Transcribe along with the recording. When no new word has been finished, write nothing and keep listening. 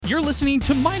You're listening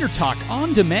to Miner Talk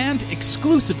on demand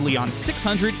exclusively on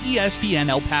 600 ESPN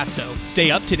El Paso.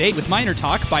 Stay up to date with Miner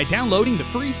Talk by downloading the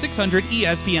free 600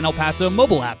 ESPN El Paso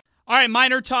mobile app. All right,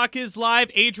 Miner Talk is live.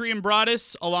 Adrian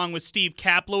Broadus along with Steve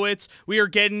Kaplowitz. We are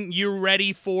getting you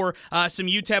ready for some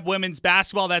UTEP women's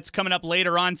basketball. That's coming up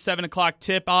later on, 7 o'clock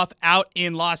tip-off out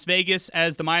in Las Vegas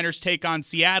as the Miners take on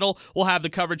Seattle. We'll have the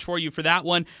coverage for you for that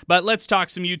one. But let's talk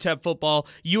some UTEP football.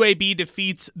 UAB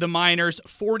defeats the Miners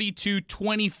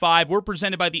 42-25. We're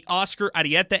presented by the Oscar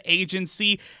Arieta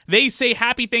Agency. They say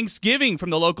happy Thanksgiving from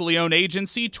the locally owned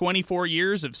agency. 24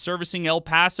 years of servicing El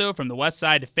Paso from the west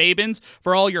side to Fabens.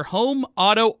 For all your home,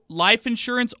 auto, life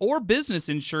insurance, or business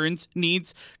insurance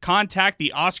needs, contact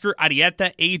the Oscar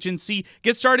Arieta Agency.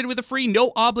 Get started with a free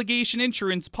no-obligation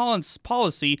insurance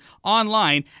policy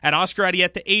online at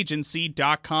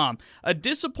OscarArietaAgency.com. A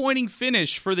disappointing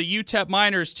finish for the UTEP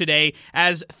Miners today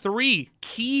as 3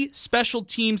 key special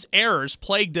teams errors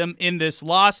plagued them in this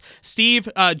loss. Steve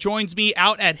joins me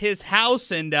out at his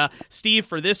house, and Steve,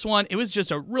 for this one, it was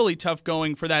just a really tough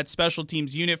going for that special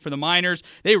teams unit for the Miners.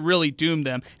 They really doomed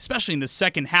them, especially in the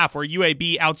second half where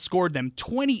UAB outscored them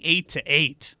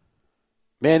 28-8.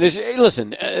 Man, there's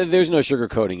no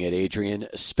sugarcoating it, Adrian.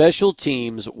 Special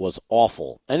teams was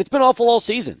awful, and it's been awful all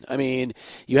season. I mean,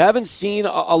 you haven't seen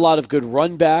a lot of good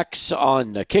runbacks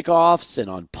on kickoffs and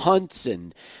on punts,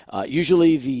 and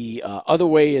usually the other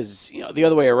way is the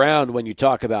other way around when you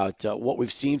talk about what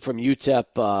we've seen from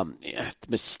UTEP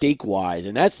mistake-wise,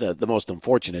 and that's the most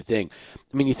unfortunate thing.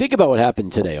 I mean, you think about what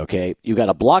happened today, okay? You got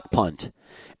a block punt,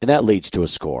 and that leads to a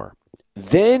score.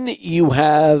 Then you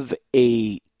have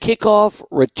a kickoff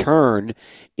return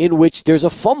in which there's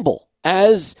a fumble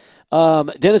as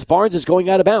Dennis Barnes is going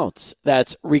out of bounds.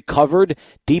 That's recovered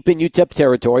deep in UTEP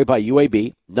territory by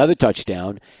UAB, another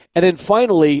touchdown. And then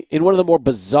finally, in one of the more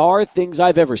bizarre things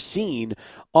I've ever seen,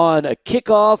 on a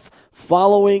kickoff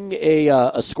following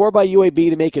a score by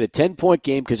UAB to make it a 10-point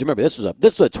game, because remember, this was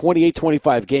a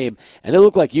 28-25 game, and it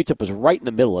looked like UTEP was right in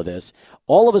the middle of this.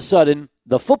 All of a sudden,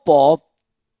 the football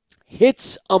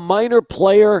hits a Miner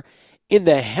player in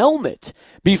the helmet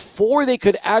before they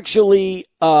could actually,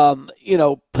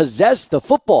 possess the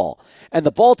football. And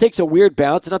the ball takes a weird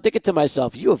bounce, and I'm thinking to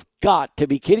myself, you have got to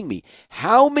be kidding me.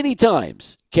 How many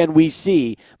times can we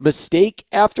see mistake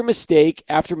after mistake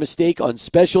after mistake on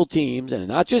special teams? And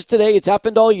not just today, it's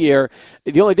happened all year.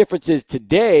 The only difference is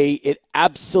today it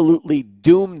absolutely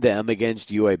doomed them against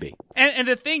UAB. And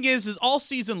the thing is all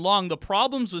season long, the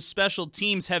problems with special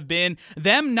teams have been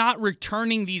them not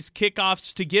returning these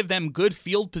kickoffs to give them good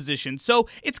field position. So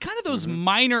it's kind of those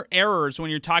minor errors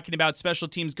when you're talking about special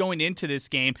teams going into this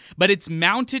game, but it's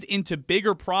mounted into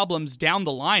bigger problems down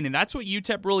the line, and that's what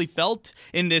UTEP really felt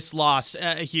in this loss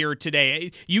here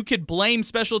today. You could blame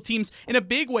special teams in a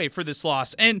big way for this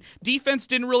loss, and defense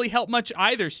didn't really help much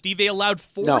either, Steve. They allowed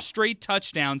 4 straight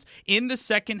touchdowns in the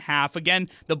second half. Again,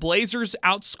 the Blazers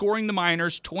outscoring the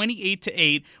Miners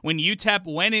 28-8 when UTEP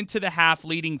went into the half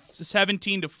leading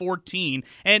 17-14.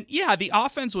 And yeah, the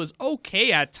offense was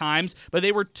okay at times, but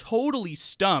they were totally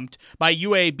stumped by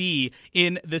UAB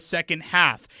in the second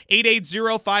half.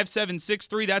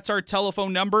 880-5763, that's our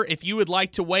telephone number. If you would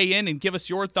like to weigh in and give us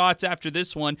your thoughts after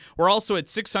this one, we're also at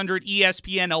 600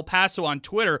 ESPN El Paso on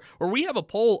Twitter, where we have a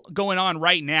poll going on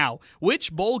right now.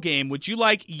 Which bowl game would you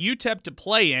like UTEP to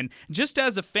play in, just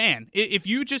as a fan? If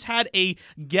you just had a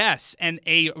guess and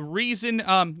a reason,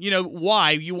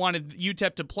 why you wanted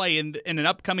UTEP to play in an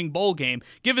upcoming bowl game,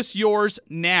 give us yours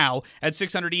now at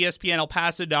 600 ESPN El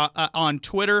Paso on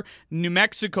Twitter. New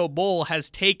Mexico Bowl has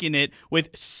taken it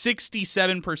with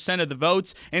 67% of the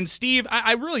votes. And Steve,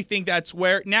 I really think that's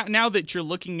where, now that you're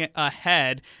looking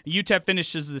ahead, UTEP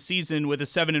finishes the season with a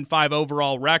 7-5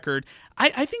 overall record.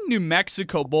 I think New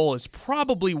Mexico Bowl is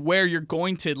probably where you're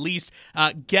going to at least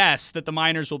guess that the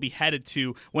Miners will be headed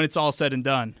to when it's all said and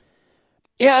done.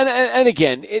 Yeah, and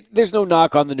again, there's no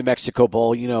knock on the New Mexico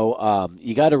Bowl.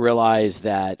 You got to realize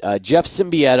that Jeff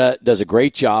Symbieta does a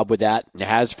great job with that and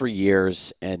has for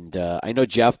years. And I know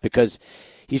Jeff because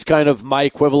he's kind of my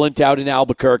equivalent out in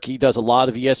Albuquerque. He does a lot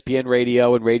of ESPN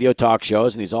radio and radio talk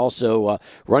shows, and he's also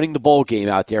running the bowl game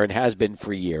out there and has been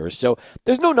for years. So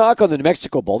there's no knock on the New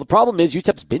Mexico Bowl. The problem is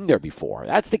UTEP's been there before.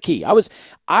 That's the key. I was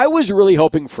really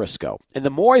hoping Frisco. And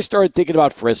the more I started thinking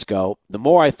about Frisco, the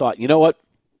more I thought, you know what?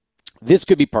 This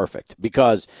could be perfect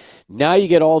because now you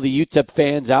get all the UTEP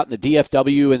fans out in the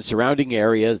DFW and surrounding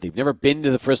areas. They've never been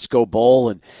to the Frisco Bowl.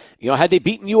 And, had they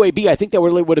beaten UAB, I think that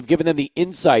really would have given them the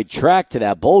inside track to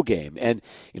that bowl game. And,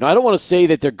 I don't want to say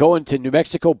that they're going to New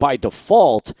Mexico by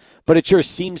default, but it sure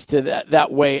seems to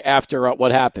that way after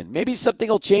what happened. Maybe something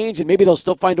will change, and maybe they'll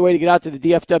still find a way to get out to the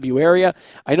DFW area.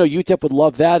 I know UTEP would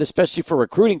love that, especially for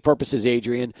recruiting purposes,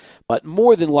 Adrian, but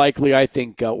more than likely, I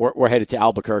think we're headed to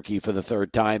Albuquerque for the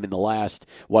third time in the last,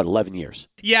 11 years.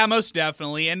 Yeah, most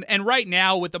definitely. And right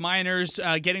now, with the Miners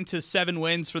getting to 7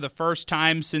 wins for the first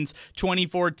time since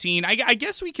 2014, I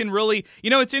guess we can really,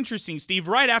 it's interesting, Steve.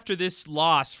 Right after this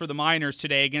loss for the Miners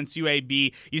today against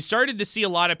UAB, you started to see a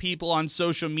lot of people on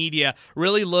social media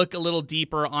really look a little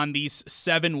deeper on these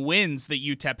 7 wins that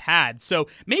UTEP had. So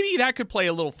maybe that could play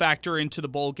a little factor into the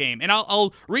bowl game. And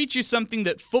I'll read you something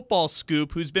that Football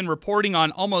Scoop, who's been reporting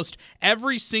on almost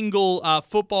every single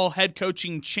football head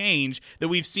coaching change that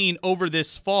we've seen over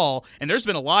this fall, and there's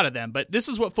been a lot of them, but this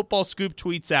is what Football Scoop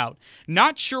tweets out.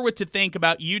 Not sure what to think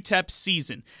about UTEP's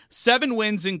season. 7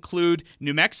 wins include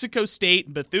New Mexico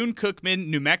State, Bethune-Cookman,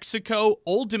 New Mexico,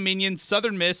 Old Dominion,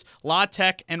 Southern Miss, La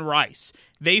Tech, and Rice.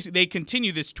 They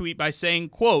continue this tweet by saying,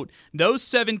 quote, those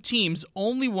 7 teams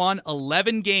only won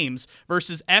 11 games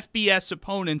versus FBS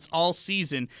opponents all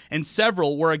season, and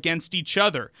several were against each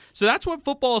other. So that's what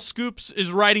Football Scoops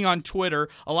is writing on Twitter.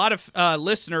 A lot of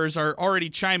listeners are already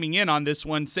chiming in on this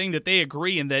one, saying that they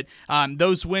agree and that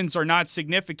those wins are not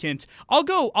significant. I'll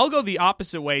go the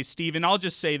opposite way, Steve, and I'll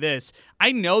just say this.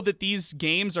 I know that these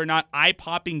games are not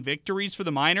eye-popping victories for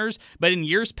the Miners, but in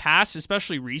years past,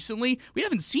 especially recently, we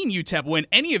haven't seen UTEP win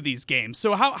any of these games.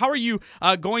 So how are you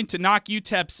going to knock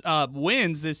UTEP's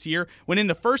wins this year when in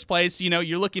the first place,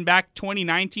 you're looking back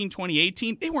 2019,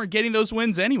 2018, they weren't getting those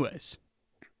wins anyways?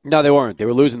 No, they weren't. They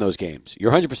were losing those games.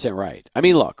 You're 100% right. I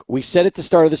mean, look, we said at the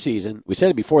start of the season, we said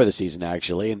it before the season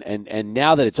actually, and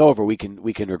now that it's over, we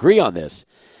can agree on this.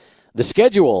 The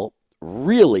schedule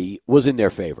really was in their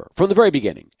favor from the very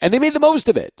beginning. And they made the most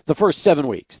of it the first 7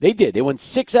 weeks. They did. They won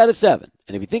 6 out of 7.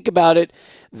 And if you think about it,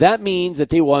 that means that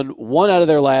they won 1 out of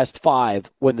their last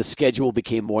 5 when the schedule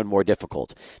became more and more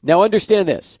difficult. Now understand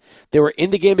this. They were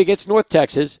in the game against North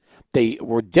Texas. They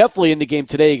were definitely in the game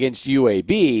today against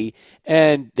UAB,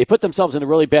 and they put themselves in a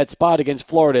really bad spot against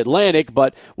Florida Atlantic,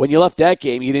 but when you left that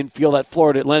game, you didn't feel that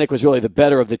Florida Atlantic was really the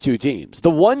better of the 2 teams. The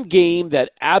one game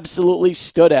that absolutely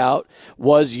stood out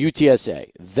was UTSA.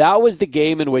 That was the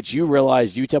game in which you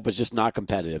realized UTEP was just not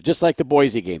competitive, just like the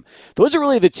Boise game. Those are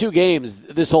really the 2 games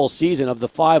this whole season of the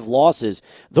 5 losses.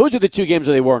 Those are the 2 games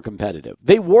where they weren't competitive.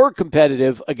 They were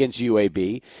competitive against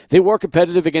UAB. They were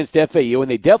competitive against FAU,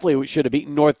 and they definitely should have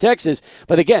beaten North Texas.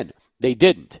 But again, they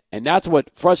didn't. And that's what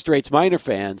frustrates Miner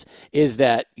fans is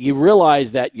that you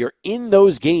realize that you're in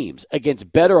those games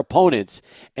against better opponents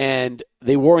and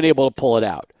they weren't able to pull it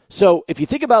out. So if you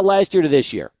think about last year to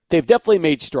this year, they've definitely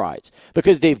made strides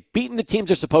because they've beaten the teams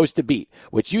they're supposed to beat,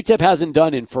 which UTEP hasn't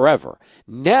done in forever.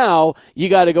 Now you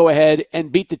got to go ahead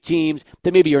and beat the teams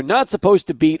that maybe you're not supposed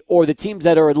to beat or the teams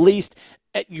that are at least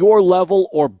at your level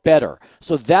or better.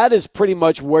 So that is pretty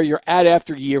much where you're at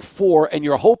after year 4, and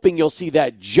you're hoping you'll see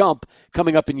that jump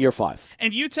coming up in year 5.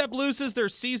 And UTEP loses their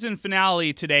season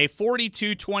finale today,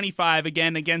 42-25,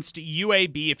 again against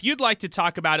UAB. If you'd like to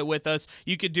talk about it with us,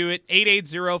 you could do it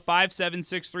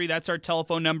 880-5763. That's our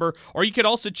telephone number. Or you could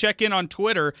also check in on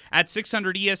Twitter at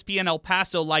 600ESPN El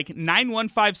Paso like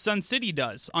 915 Sun City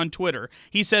does on Twitter.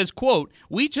 He says, quote,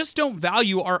 we just don't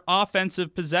value our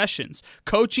offensive possessions.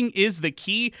 Coaching is the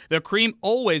key. The cream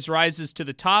always rises to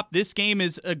the top. This game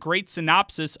is a great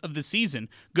synopsis of the season.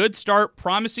 Good start,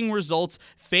 promising results,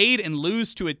 fade and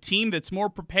lose to a team that's more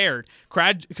prepared.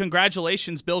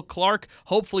 Congratulations, Bill Clark.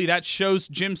 Hopefully that shows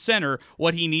Jim Center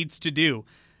what he needs to do.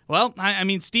 Well, I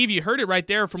mean, Steve, you heard it right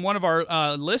there from one of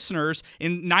our listeners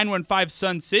in 915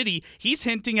 Sun City. He's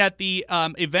hinting at the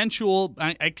eventual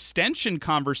extension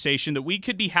conversation that we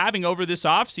could be having over this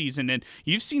offseason. And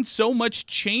you've seen so much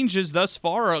changes thus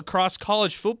far across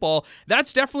college football.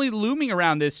 That's definitely looming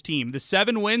around this team. The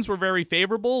 7 wins were very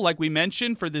favorable, like we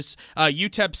mentioned, for this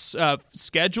UTEP's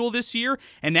schedule this year.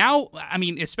 And now, I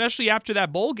mean, especially after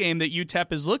that bowl game that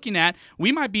UTEP is looking at,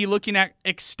 we might be looking at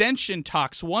extension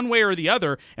talks one way or the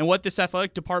other, and what this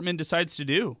athletic department decides to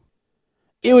do.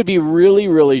 It would be really,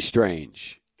 really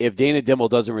strange if Dana Dimel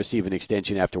doesn't receive an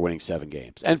extension after winning 7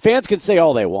 games. And fans can say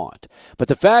all they want. But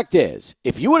the fact is,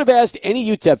 if you would have asked any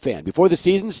UTEP fan before the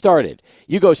season started,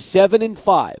 you go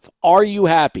 7-5, are you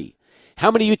happy?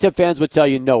 How many UTEP fans would tell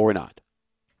you, no, we're not?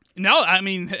 No, I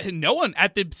mean, no one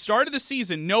at the start of the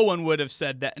season, no one would have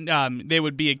said that they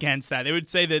would be against that. They would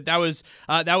say that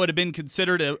that would have been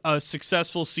considered a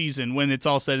successful season when it's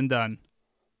all said and done.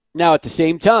 Now, at the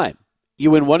same time,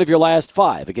 you win one of your last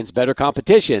 5 against better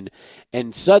competition,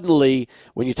 and suddenly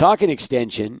when you talk an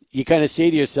extension, you kind of say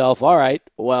to yourself, all right,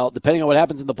 well, depending on what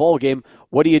happens in the bowl game,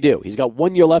 what do? He's got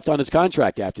 1 year left on his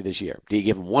contract after this year. Do you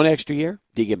give him 1 extra year?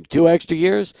 Do you give him 2 extra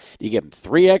years? Do you give him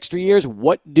 3 extra years?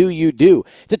 What do you do?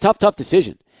 It's a tough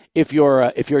decision if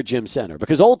you're Jim Center,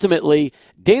 because ultimately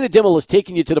Dana Dimel is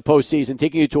taking you to the postseason,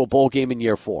 taking you to a bowl game in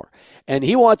year 4, and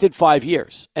he wanted 5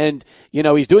 years, and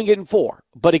he's doing it in 4.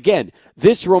 But again,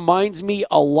 this reminds me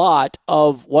a lot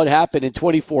of what happened in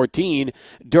 2014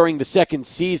 during the second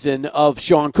season of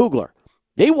Sean Kugler.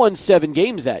 They won 7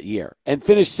 games that year and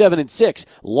finished 7-6,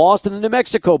 lost in the New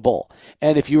Mexico Bowl.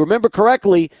 And if you remember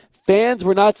correctly, fans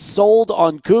were not sold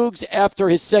on Cougs after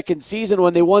his second season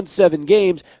when they won 7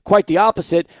 games. Quite the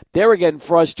opposite. They were getting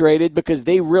frustrated because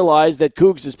they realized that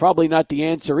Cougs is probably not the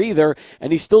answer either,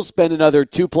 and he still spent another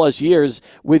 2+ years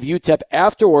with UTEP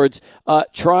afterwards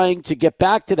trying to get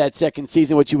back to that second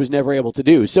season, which he was never able to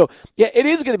do. So, yeah, it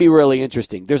is going to be really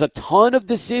interesting. There's a ton of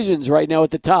decisions right now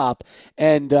at the top,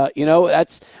 and,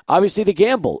 that's obviously the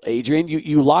gamble, Adrian.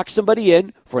 You lock somebody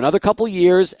in for another couple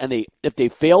years, and if they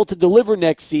fail to deliver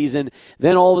next season,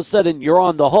 then all of a sudden you're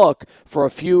on the hook for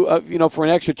for an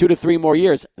extra 2 to 3 more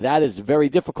years. That is very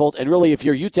difficult, and really, if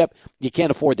you're UTEP, you can't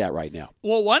afford that right now.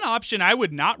 Well, one option I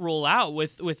would not rule out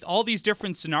with all these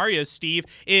different scenarios, Steve,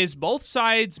 is both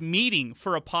sides meeting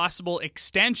for a possible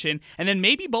extension, and then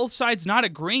maybe both sides not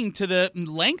agreeing to the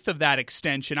length of that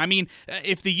extension. I mean,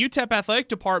 if the UTEP athletic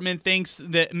department thinks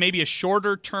that maybe a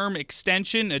shorter term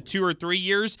extension, 2 or 3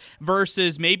 years,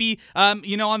 versus maybe, on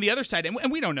the other side,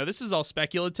 and we don't know, this is all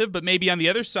speculative, but maybe on the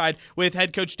other side with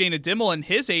head coach Dana Dimel and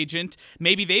his agent,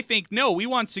 maybe they think, no, we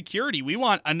want security. We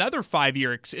want another 5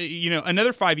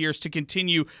 years to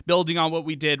continue building on what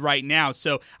we did right now.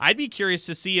 So I'd be curious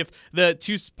to see if the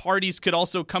two parties could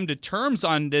also come to terms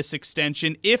on this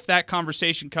extension if that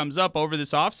conversation comes up over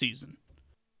this offseason.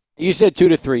 You said 2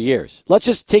 to 3 years. Let's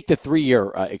just take the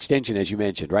 3-year extension, as you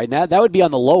mentioned, right? Now, that would be on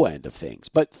the low end of things.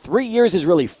 But 3 years is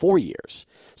really 4 years.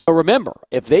 So remember,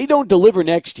 if they don't deliver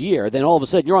next year, then all of a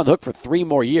sudden you're on the hook for 3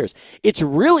 more years. It's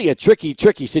really a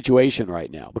tricky situation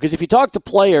right now, because if you talk to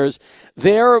players,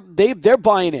 they're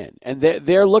buying in, and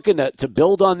they're looking to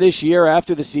build on this year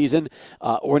after the season.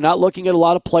 We're not looking at a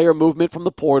lot of player movement from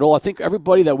the portal. I think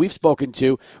everybody that we've spoken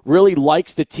to really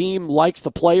likes the team, likes the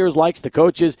players, likes the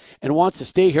coaches, and wants to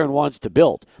stay here and wants to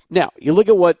build. Now, you look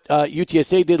at what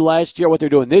UTSA did last year, what they're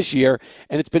doing this year,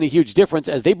 and it's been a huge difference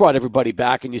as they brought everybody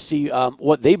back, and you see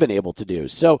what they've been able to do.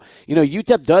 So,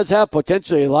 UTEP does have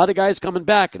potentially a lot of guys coming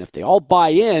back, and if they all buy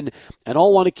in and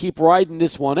all want to keep riding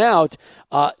this one out,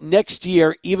 next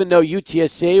year, even though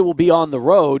UTSA will be on the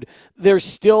road, there's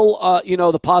still,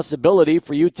 the possibility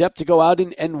for UTEP to go out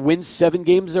and win 7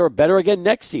 games or better again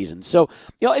next season. So,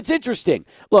 it's interesting.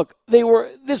 Look,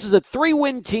 this is a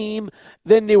 3-win team,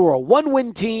 then they were a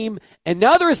 1-win team, and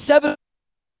now they're a 7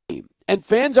 team. And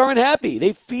fans aren't happy.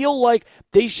 They feel like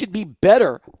they should be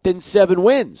better than 7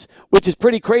 wins, which is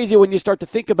pretty crazy when you start to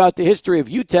think about the history of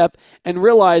UTEP and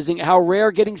realizing how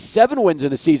rare getting 7 wins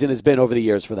in a season has been over the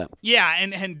years for them. Yeah,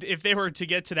 and if they were to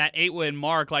get to that 8-win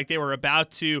mark like they were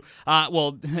about to,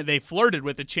 they flirted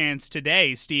with the chance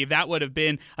today, Steve, that would have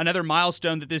been another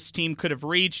milestone that this team could have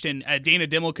reached, and Dana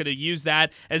Dimel could have used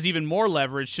that as even more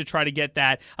leverage to try to get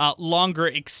that longer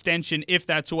extension if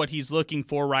that's what he's looking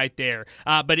for right there.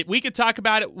 But we could talk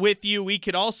about it with you. We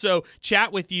could also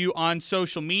chat with you on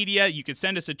social media. You could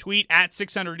send us a tweet at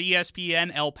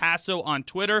 600ESPN El Paso on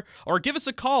Twitter, or give us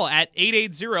a call at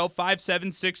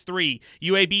 880-5763.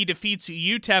 UAB defeats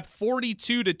UTEP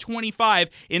 42-25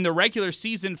 in the regular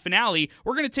season finale.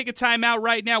 We're going to take a timeout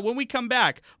right now. When we come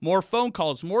back, more phone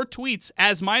calls, more tweets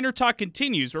as Miner Talk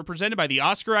continues. We're presented by the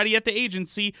Oscar Arieta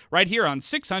Agency right here on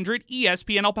 600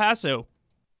 ESPN El Paso.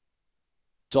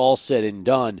 It's all said and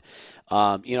done.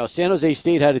 San Jose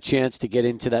State had a chance to get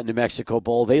into that New Mexico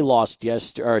Bowl. They lost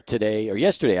yesterday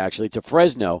actually, to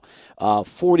Fresno,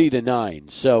 40-9.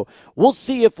 So we'll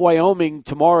see if Wyoming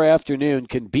tomorrow afternoon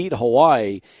can beat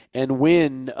Hawaii and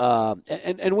win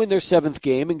and win their 7th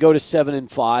game and go to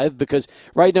 7-5. Because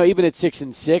right now, even at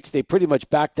 6-6, they pretty much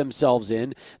backed themselves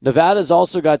in. Nevada's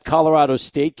also got Colorado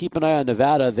State. Keep an eye on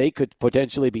Nevada. They could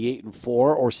potentially be 8-4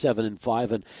 or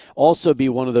 7-5, and also be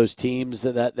one of those teams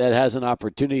that has an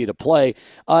opportunity to play.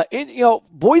 play.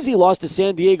 Boise lost to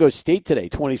San Diego State today,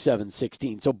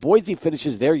 27-16. So Boise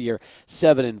finishes their year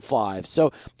 7-5.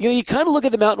 So, you kind of look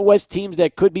at the Mountain West teams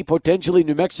that could be potentially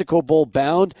New Mexico Bowl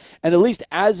bound, and at least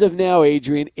as of now,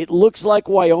 Adrian, it looks like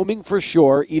Wyoming for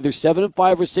sure, either 7-5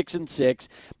 or 6-6,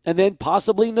 and then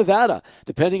possibly Nevada,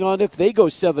 depending on if they go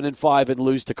 7-5 and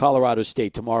lose to Colorado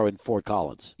State tomorrow in Fort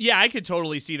Collins. Yeah, I could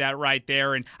totally see that right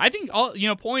there. And I think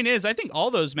point is, I think all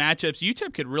those matchups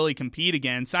UTEP could really compete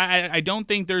against. I don't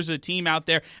think there's a team out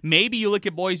there. Maybe you look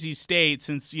at Boise State,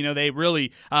 since they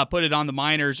really put it on the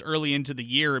Miners early into the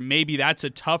year. Maybe that's a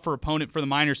tougher opponent for the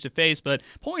Miners to face. But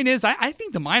point is, I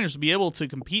think the Miners will be able to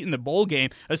compete in the bowl game,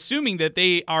 assuming that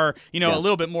they are a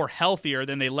little bit more healthier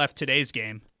than they left today's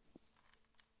game.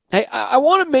 Hey, I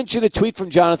want to mention a tweet from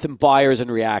Jonathan Byers and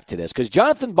react to this, because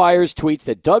Jonathan Byers tweets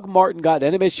that Doug Martin got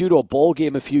NMSU to a bowl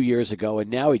game a few years ago,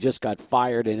 and now he just got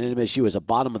fired, and NMSU is a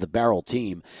bottom-of-the-barrel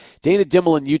team. Dana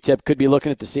Dimel and UTEP could be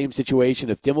looking at the same situation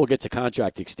if Dimel gets a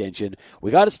contract extension.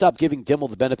 We got to stop giving Dimel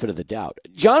the benefit of the doubt.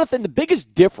 Jonathan, the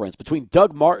biggest difference between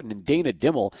Doug Martin and Dana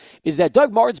Dimel is that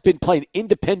Doug Martin's been playing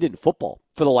independent football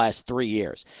for the last 3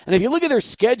 years. And if you look at their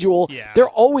schedule, they're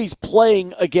always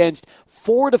playing against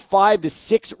 4 to 5 to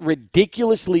 6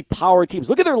 ridiculously power teams.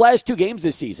 Look at their last 2 games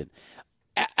this season.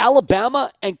 Alabama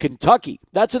and Kentucky.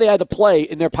 That's who they had to play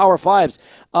in their Power Fives.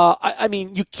 I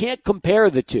mean, you can't compare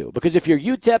the two, because if you're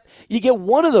UTEP, you get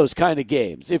one of those kind of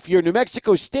games. If you're New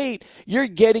Mexico State, you're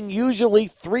getting usually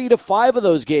 3 to 5 of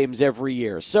those games every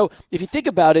year. So if you think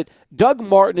about it, Doug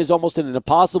Martin is almost in an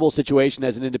impossible situation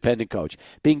as an independent coach,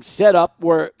 being set up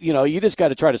where, you just got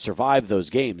to try to survive those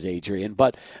games, Adrian,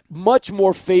 but much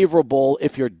more favorable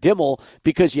if you're Dimel,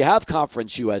 because you have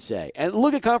Conference USA. And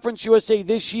look at Conference USA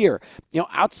this year.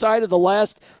 Outside of the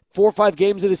last 4 or 5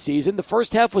 games of the season, the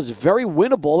first half was very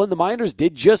winnable, and the Miners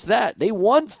did just that. They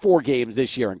won 4 games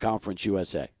this year in Conference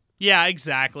USA. Yeah,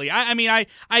 exactly. I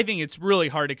think it's really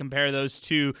hard to compare those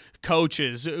two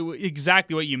coaches.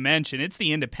 Exactly what you mentioned. It's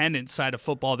the independent side of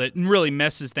football that really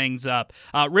messes things up.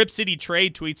 Rip City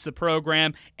Trade tweets the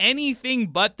program, anything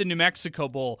but the New Mexico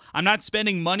Bowl. I'm not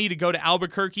spending money to go to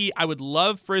Albuquerque. I would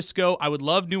love Frisco. I would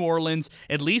love New Orleans.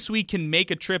 At least we can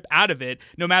make a trip out of it,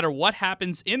 no matter what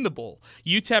happens in the bowl.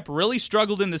 UTEP really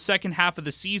struggled in the second half of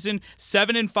the season.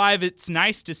 7-5, it's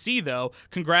nice to see, though.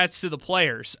 Congrats to the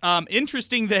players.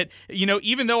 Interesting that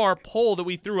even though our poll that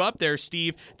we threw up there,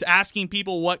 Steve, to asking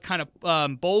people what kind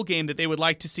of bowl game that they would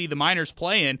like to see the Miners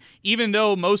play in, even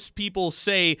though most people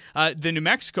say the New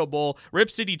Mexico Bowl, Rip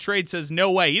City Trade says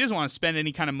no way. He doesn't want to spend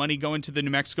any kind of money going to the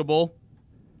New Mexico Bowl.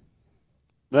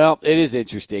 Well, it is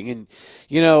interesting. And,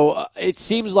 it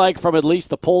seems like from at least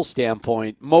the poll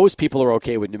standpoint, most people are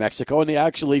okay with New Mexico, and they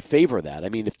actually favor that. I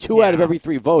mean, if 2 out of every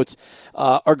 3 votes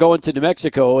are going to New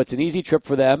Mexico, it's an easy trip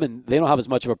for them, and they don't have as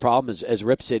much of a problem as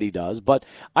Rip City does. But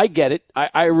I get it.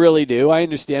 I really do. I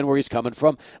understand where he's coming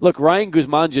from. Look, Ryan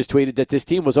Guzman just tweeted that this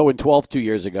team was 0-12 2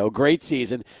 years ago. Great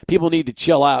season. People need to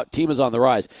chill out. Team is on the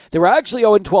rise. They were actually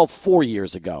 0-12 4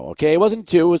 years ago, okay? It wasn't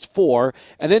 2, it was 4.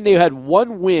 And then they had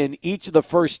 1 win each of the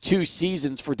first 2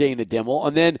 seasons for Dana Dimel,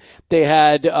 and then they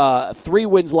had 3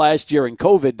 wins last year in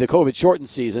COVID, the COVID-shortened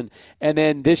season, and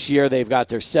then this year they've got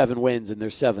their 7 wins and they're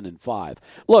 7-5.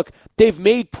 Look, they've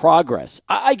made progress.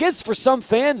 I guess for some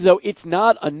fans, though, it's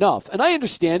not enough, and I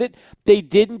understand it. They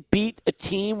didn't beat a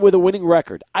team with a winning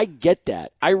record. I get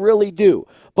that. I really do.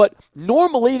 But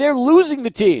normally they're losing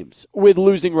the teams with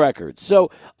losing records.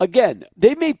 So, again,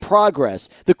 they made progress.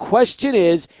 The question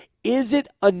is it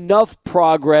enough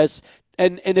progress?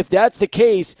 And if that's the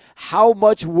case, how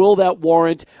much will that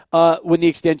warrant when the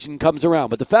extension comes around?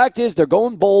 But the fact is, they're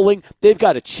going bowling. They've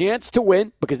got a chance to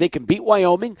win because they can beat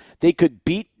Wyoming. They could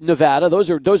beat Nevada.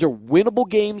 Those are winnable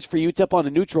games for UTEP on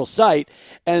a neutral site.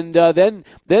 And then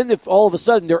if all of a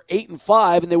sudden they're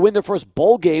 8-5 and they win their first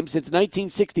bowl game since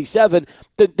 1967,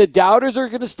 the doubters are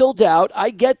going to still doubt. I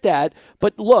get that.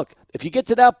 But look, if you get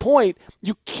to that point,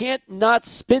 you can't not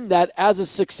spin that as a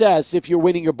success if you're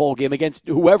winning your bowl game against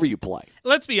whoever you play.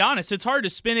 Let's be honest, it's hard to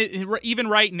spin it even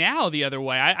right now the other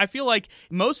way. I feel like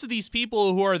most of these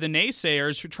people who are the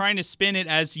naysayers who are trying to spin it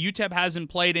as UTEP hasn't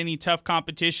played any tough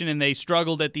competition and they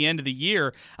struggled at the end of the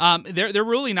year, they're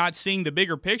really not seeing the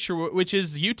bigger picture, which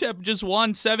is UTEP just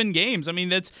won 7 games. I mean,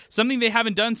 that's something they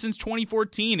haven't done since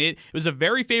 2014. It was a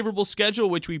very favorable schedule,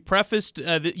 which we prefaced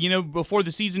before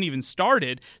the season even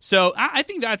started. So I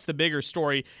think that's the bigger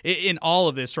story in all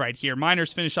of this right here.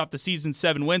 Miners finish off the season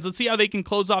 7 wins. Let's see how they can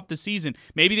close off the season.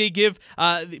 Maybe they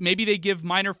give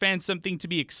Miner fans something to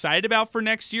be excited about for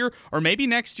next year, or maybe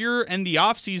next year and the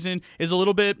offseason is a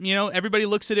little bit, everybody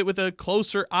looks at it with a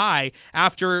closer eye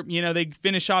after, they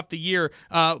finish off the year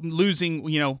losing,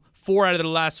 4 out of the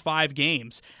last 5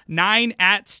 games. 9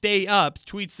 at Stay Up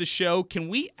tweets the show, can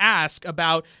we ask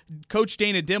about Coach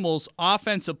Dana Dimel's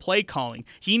offensive play calling?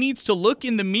 He needs to look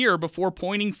in the mirror before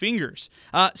pointing fingers.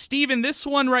 Steven, this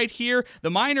one right here, the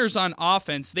Miners on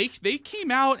offense, they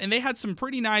came out and they had some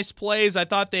pretty nice plays. I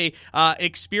thought they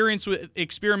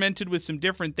experimented with some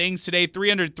different things today.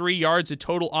 303 yards of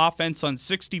total offense on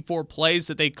 64 plays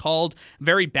that they called.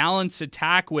 Very balanced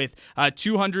attack with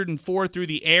 204 through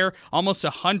the air, almost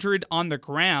 100 on the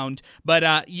ground.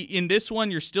 But in this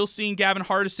one, you're still seeing Gavin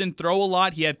Hardison throw a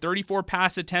lot. He had 34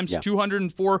 pass attempts,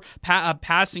 204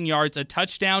 passing yards, a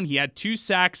touchdown. He had 2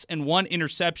 sacks and 1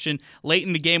 interception late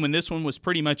in the game when this one was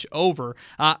pretty much over.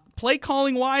 Play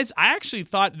calling wise, I actually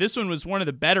thought this one was one of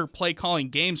the better play calling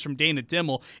games from Dana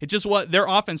Dimel. It just their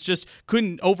offense just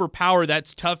couldn't overpower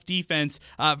that tough defense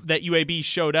that UAB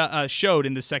showed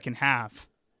in the second half.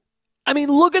 I mean,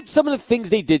 look at some of the things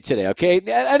they did today, okay?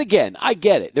 And again, I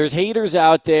get it. There's haters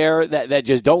out there that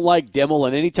just don't like Dimel,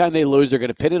 and anytime they lose, they're going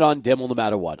to pin it on Dimel no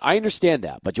matter what. I understand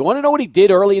that. But you want to know what he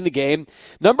did early in the game?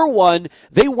 Number one,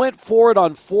 they went for it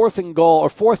on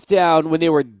 4th down when they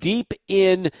were deep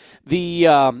in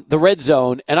the red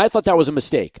zone, and I thought that was a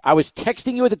mistake. I was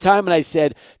texting you at the time, and I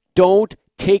said, don't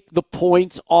take the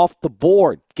points off the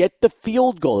board. Get the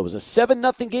field goal. It was a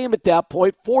 7-0 game at that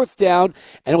point, 4th down,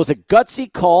 and it was a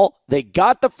gutsy call. They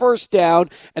got the first down,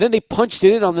 and then they punched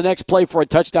it in on the next play for a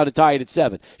touchdown to tie it at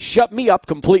 7. Shut me up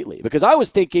completely because I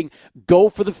was thinking, go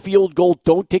for the field goal.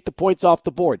 Don't take the points off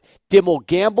the board. Dimel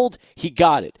gambled. He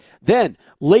got it. Then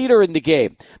later in the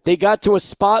game, they got to a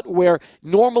spot where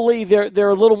normally they're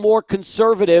a little more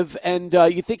conservative, and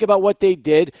you think about what they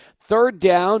did. 3rd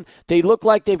down, they look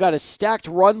like they've got a stacked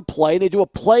run play, and they do a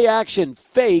play-action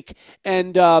fake,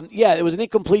 and it was an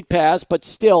incomplete pass, but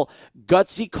still,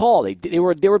 gutsy call. They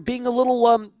were being a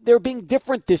little, they were being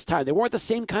different this time. They weren't the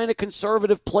same kind of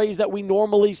conservative plays that we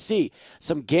normally see.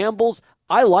 Some gambles.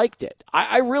 I liked it.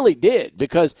 I really did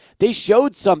because they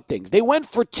showed some things. They went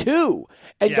for 2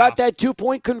 and got that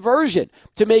 2-point conversion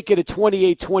to make it a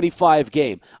 28-25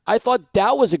 game. I thought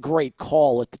that was a great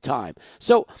call at the time.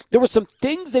 So there were some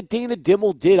things that Dana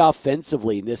Dimel did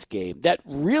offensively in this game that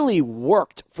really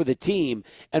worked for the team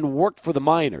and worked for the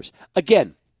Miners.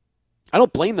 Again, I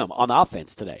don't blame them on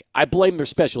offense today. I blame their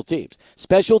special teams.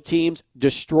 Special teams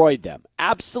destroyed them,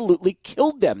 absolutely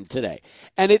killed them today.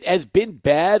 And it has been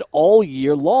bad all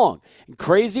year long. And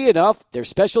crazy enough, their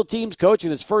special teams coach in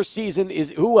his first season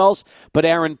is who else but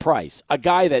Aaron Price, a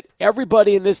guy that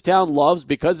everybody in this town loves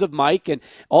because of Mike and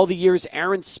all the years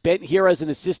Aaron spent here as an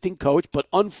assistant coach. But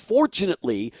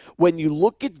unfortunately, when you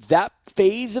look at that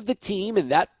phase of the team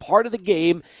and that part of the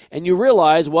game and you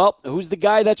realize, well, who's the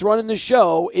guy that's running the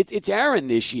show? It's Aaron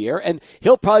this year, and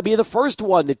he'll probably be the first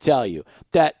one to tell you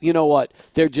that, you know what,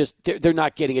 they're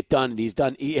not getting it done,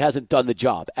 and he hasn't done the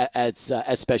job as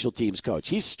special teams coach.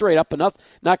 He's straight up enough,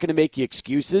 not going to make you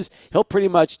excuses. He'll pretty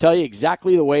much tell you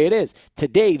exactly the way it is.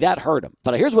 Today, that hurt him.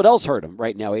 But here's what else hurt him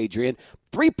right now, Adrian.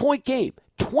 3-point game.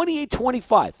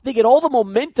 28-25. They get all the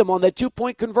momentum on that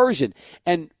 2-point conversion.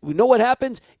 And we know what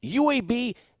happens?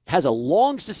 UAB has a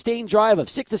long sustained drive of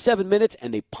 6 to 7 minutes,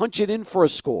 and they punch it in for a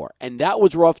score. And that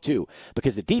was rough, too,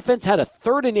 because the defense had a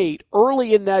 3rd and 8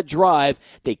 early in that drive.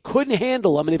 They couldn't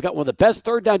handle them, and they've got one of the best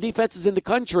 3rd down defenses in the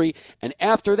country. And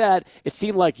after that, it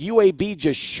seemed like UAB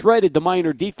just shredded the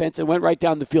Miner defense and went right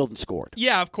down the field and scored.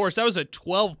 Yeah, of course. That was a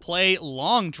 12-play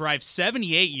long drive,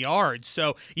 78 yards.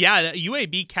 So, yeah,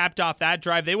 UAB capped off that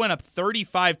drive. They went up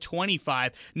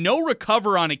 35-25. No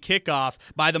recover on a kickoff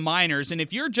by the Miners. And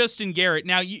if you're Justin Garrett,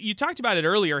 now you talked about it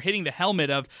earlier, hitting the helmet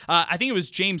of, I think it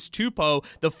was James Tupou,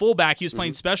 the fullback. He was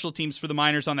playing special teams for the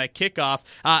Miners on that kickoff.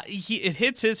 It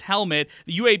hits his helmet.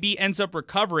 The UAB ends up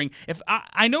recovering. If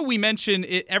I know we mentioned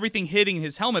everything hitting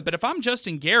his helmet, but if I'm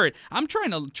Justin Garrett, I'm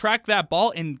trying to track that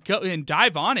ball and go and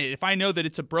dive on it if I know that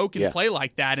it's a broken play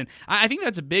like that. And I think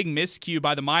that's a big miscue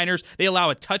by the Miners. They allow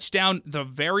a touchdown the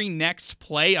very next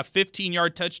play, a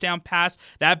 15-yard touchdown pass.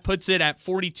 That puts it at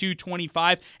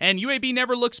 42-25, and UAB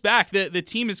never looks back. The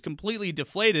team is completely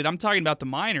deflated. I'm talking about the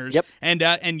Miners, and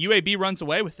UAB runs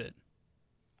away with it.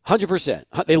 100%.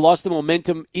 They lost the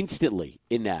momentum instantly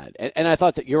in that. And I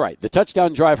thought that you're right. The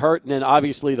touchdown drive hurt, and then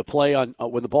obviously the play on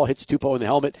when the ball hits Tupou in the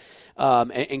helmet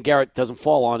and Garrett doesn't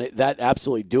fall on it, that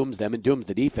absolutely dooms them and dooms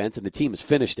the defense, and the team is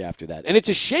finished after that. And it's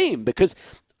a shame because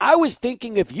I was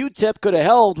thinking if UTEP could have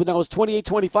held when I was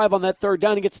 28-25 on that 3rd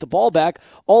down and gets the ball back,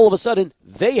 all of a sudden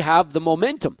they have the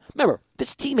momentum. Remember,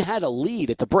 This team had a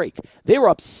lead at the break. They were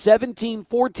up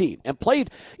 17-14 and played,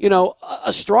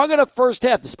 a strong enough first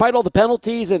half despite all the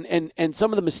penalties and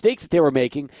some of the mistakes that they were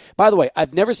making. By the way,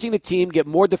 I've never seen a team get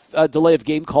more delay of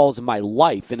game calls in my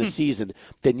life in a season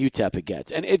than UTEP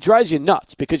gets. And it drives you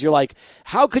nuts because you're like,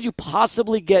 how could you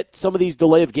possibly get some of these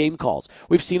delay of game calls?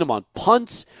 We've seen them on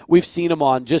punts. We've seen them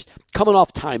on just coming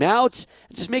off timeouts.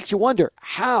 It just makes you wonder,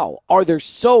 how are there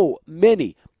so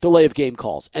many delay of game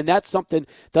calls? And that's something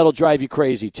that'll drive you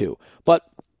crazy too. But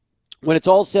when it's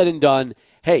all said and done,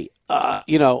 hey,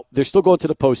 they're still going to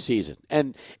the postseason.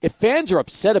 And if fans are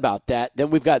upset about that, then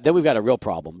we've got a real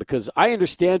problem, because I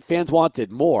understand fans wanted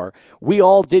more. We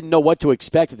all didn't know what to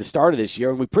expect at the start of this year,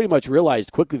 and we pretty much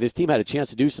realized quickly this team had a chance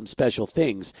to do some special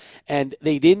things. And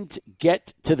they didn't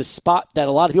get to the spot that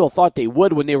a lot of people thought they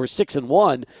would when they were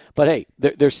 6-1. But hey,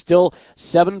 they're still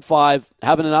 7-5,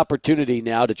 having an opportunity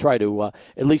now to try to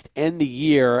at least end the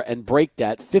year and break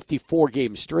that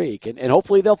 54-game streak. And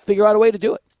hopefully they'll figure out a way to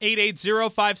do it.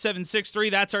 880-5763.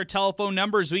 That's our telephone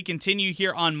number as we continue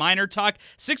here on Miner Talk.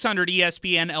 600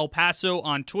 ESPN El Paso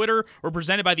on Twitter. We're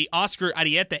presented by the Oscar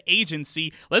Arieta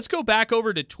Agency. Let's go back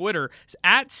over to Twitter.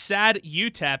 At Sad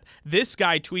UTEP, this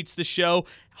guy tweets the show,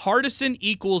 Hardison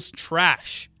equals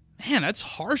trash. Man, that's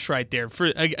harsh right there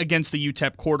for against the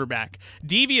UTEP quarterback.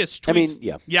 Devious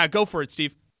tweets. Yeah, go for it,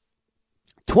 Steve.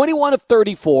 21 of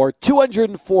 34,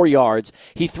 204 yards.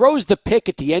 He throws the pick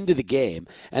at the end of the game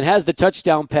and has the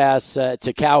touchdown pass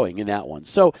to Cowing in that one.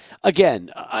 So,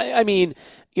 again, I mean,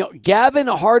 Gavin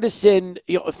Hardison,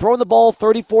 throwing the ball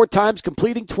 34 times,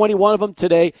 completing 21 of them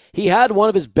today. He had one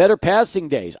of his better passing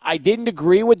days. I didn't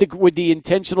agree with the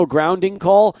intentional grounding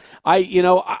call. I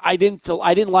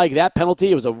didn't like that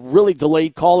penalty. It was a really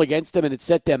delayed call against them, and it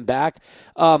set them back.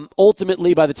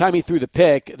 Ultimately, by the time he threw the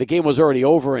pick, the game was already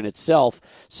over in itself.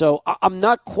 So I'm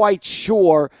not quite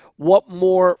sure what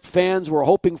more fans were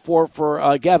hoping for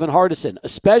Gavin Hardison,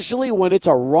 especially when it's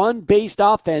a run-based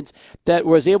offense that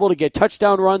was able to get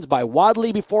touchdown runs by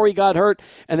Wadley before he got hurt,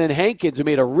 and then Hankins, who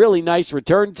made a really nice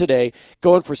return today,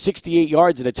 going for 68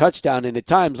 yards and a touchdown, and at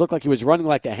times looked like he was running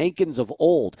like the Hankins of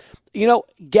old.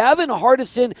 Gavin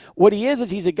Hardison, what he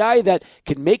is he's a guy that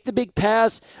can make the big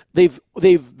pass. They've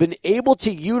been able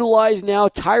to utilize now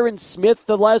Tyron Smith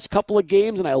the last couple of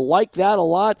games, and I like that a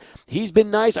lot. He's been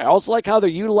nice. I also like how they're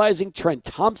utilizing Trent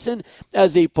Thompson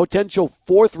as a potential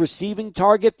fourth receiving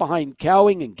target behind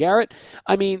Cowing and Garrett.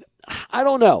 I mean, I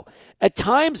don't know. At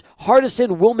times,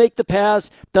 Hardison will make the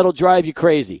pass that'll drive you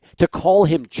crazy. To call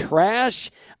him trash,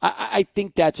 I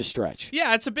think that's a stretch.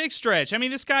 Yeah, it's a big stretch. I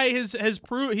mean, this guy has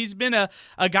proved he's been a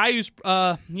guy who's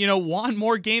won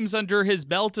more games under his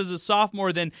belt as a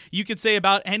sophomore than you could say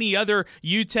about any other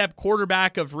UTEP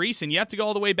quarterback of recent. You have to go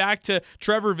all the way back to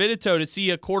Trevor Vitito to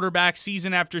see a quarterback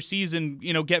season after season,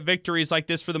 get victories like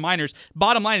this for the Miners.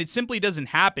 Bottom line, it simply doesn't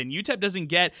happen. UTEP doesn't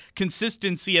get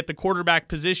consistency at the quarterback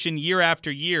position year after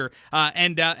year,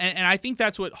 and I think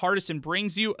that's what Hardison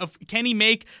brings you. Can he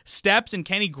make steps and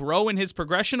can he grow in his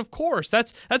progression? Of course.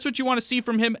 That's what you want to see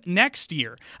from him next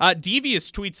year.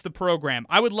 Devious tweets the program.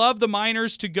 I would love the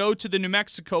Miners to go to the New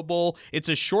Mexico Bowl. It's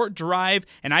a short drive,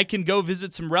 and I can go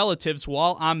visit some relatives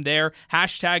while I'm there.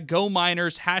 Hashtag Go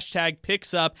Miners, hashtag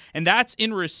Picks Up. And that's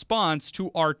in response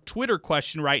to our Twitter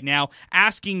question right now,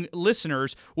 asking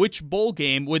listeners which bowl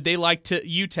game would they like to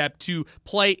UTEP to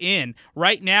play in.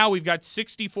 Right now, we've got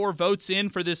 64 votes in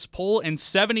for this poll, and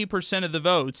 70% of the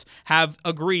votes have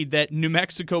agreed that New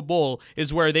Mexico Bowl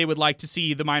is where they would like to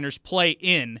see the Miners play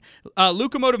in.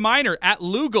 Locomotive Miner at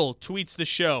Lugal tweets the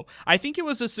show. I think it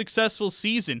was a successful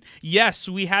season. Yes,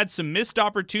 we had some missed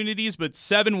opportunities, but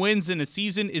 7 wins in a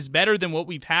season is better than what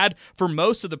we've had for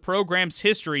most of the program's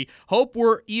history. Hope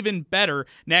we're even better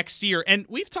next year. And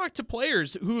we've talked to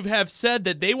players who have said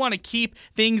that they want to keep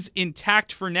things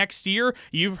intact for next year.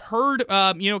 You've heard,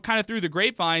 kind of through the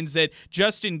grapevines that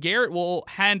Justin Garrett will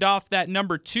hand off that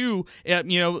number 2,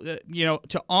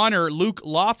 to honor Luke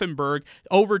Laufenberg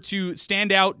over to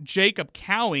standout Jacob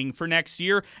Cowing for next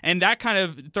year, and that kind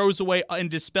of throws away and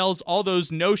dispels all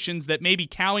those notions that maybe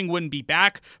Cowing wouldn't be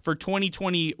back for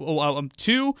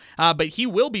 2022, but he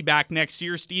will be back next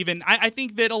year, Steven. I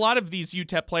think that a lot of these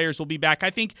UTEP players will be back. I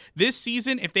think this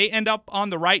season, if they end up on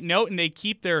the right note and they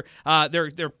keep their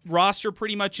roster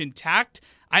pretty much intact,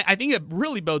 I think it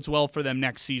really bodes well for them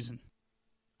next season.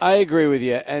 I agree with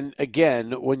you. And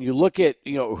again, when you look at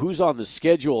who's on the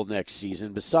schedule next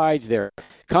season, besides their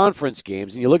conference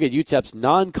games, and you look at UTEP's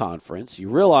non-conference, you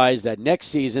realize that next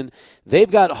season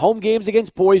they've got home games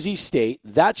against Boise State.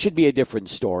 That should be a different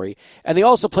story. And they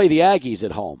also play the Aggies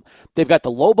at home. They've got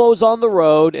the Lobos on the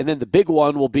road, and then the big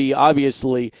one will be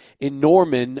obviously in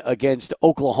Norman against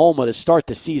Oklahoma to start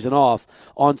the season off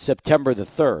on September the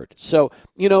 3rd. So,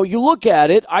 you look at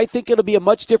it, I think it'll be a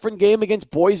much different game against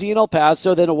Boise and El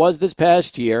Paso than it was this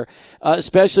past year,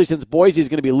 especially since Boise is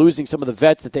going to be losing some of the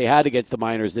vets that they had against the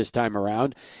Miners this time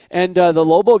around. And the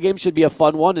Lobo game should be a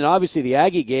fun one, and obviously the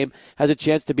Aggie game has a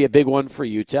chance to be a big one for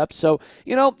UTEP. So,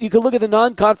 you could look at the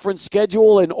non-conference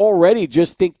schedule and already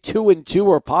just think 2-2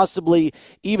 or possibly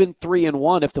even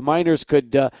 3-1 if the Miners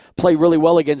could play really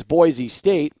well against Boise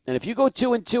State. And if you go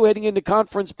 2-2 heading into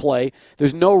conference play,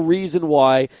 there's no reason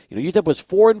why. UTEP was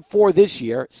 4-4 this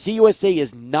year. CUSA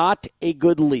is not a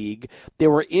good league. They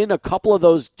were in a couple of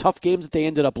those tough games that they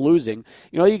ended up losing.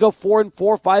 You go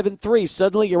 4-4, 5-3.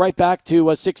 Suddenly you're right back to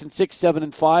 6-6,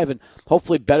 7-5, and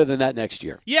hopefully better than that next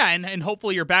year. Yeah, and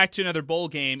hopefully you're back to another bowl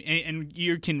game, and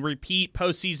you can repeat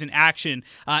postseason action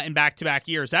in back-to-back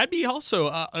years. That'd be also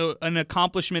an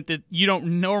accomplishment that you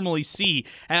don't normally see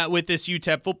with this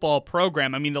UTEP football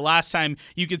program. I mean, the last time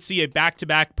you could see a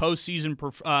back-to-back postseason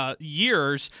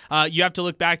years, you have to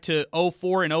look back to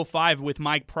 04 and 05 with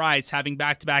Mike Price having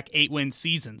back-to-back 8-win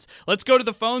seasons. Let's go to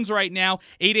the phones right now.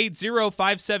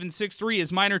 880-5763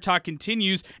 as Miner Talk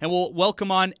continues, and we'll welcome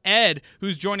on Ed,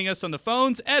 who's joining us on the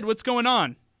phones. Ed, what's going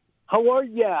on? How are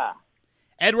ya?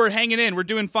 Ed, we're hanging in. We're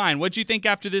doing fine. What'd you think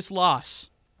after this loss?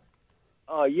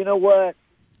 You know what?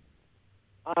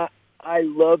 I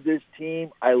love this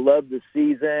team. I love the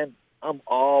season. I'm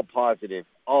all positive.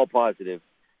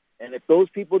 And if those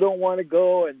people don't want to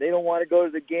go and they don't want to go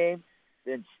to the game,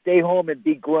 then stay home and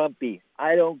be grumpy.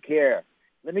 I don't care.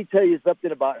 Let me tell you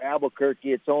something about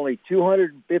Albuquerque. It's only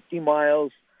 250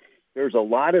 miles. There's a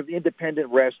lot of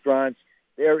independent restaurants.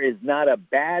 There is not a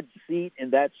bad seat in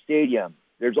that stadium.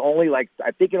 There's only I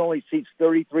think it only seats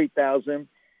 33,000.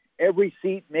 Every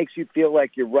seat makes you feel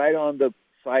like you're right on the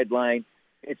sideline.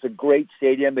 It's a great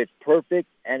stadium. It's perfect,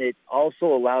 and it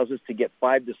also allows us to get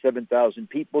 5,000 to 7,000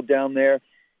 people down there.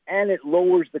 And it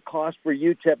lowers the cost for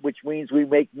UTEP, which means we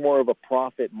make more of a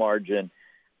profit margin.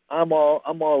 I'm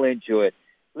all into it.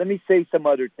 Let me say some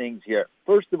other things here.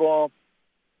 First of all,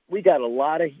 we got a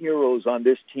lot of heroes on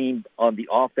this team on the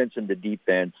offense and the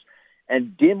defense.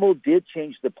 And Dimmel did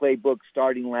change the playbook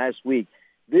starting last week.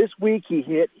 This week he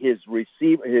hit his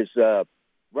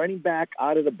running back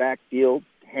out of the backfield,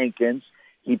 Hankins.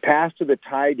 He passed to the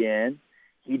tight end.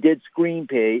 He did screen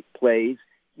plays.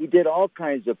 He did all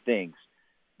kinds of things.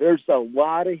 There's a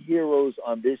lot of heroes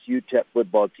on this UTEP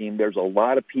football team. There's a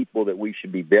lot of people that we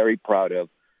should be very proud of,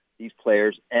 these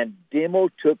players. And Dimmel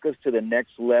took us to the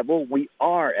next level. We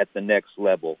are at the next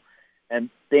level, and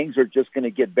things are just going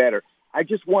to get better. I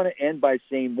just want to end by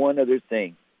saying one other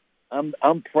thing.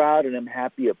 I'm proud and I'm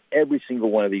happy of every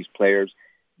single one of these players.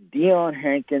 Deion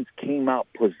Hankins came out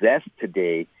possessed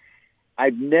today.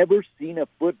 I've never seen a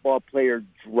football player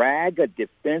drag a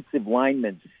defensive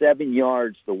lineman 7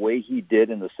 yards the way he did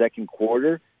in the second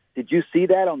quarter. Did you see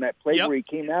that on that play where he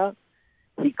came out?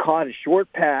 He caught a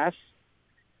short pass,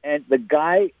 and the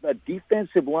guy, a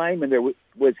defensive lineman there,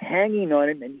 was hanging on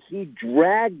him, and he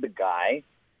dragged the guy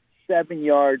 7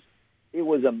 yards. It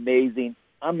was amazing.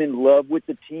 I'm in love with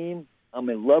the team. I'm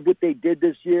in love with what they did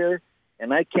this year,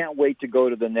 and I can't wait to go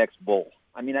to the next bowl.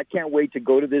 I can't wait to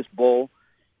go to this bowl.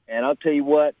 And I'll tell you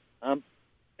what,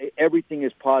 everything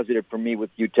is positive for me with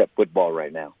UTEP football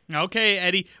right now. Okay,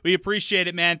 Eddie, we appreciate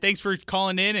it, man. Thanks for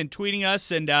calling in and tweeting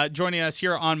us and joining us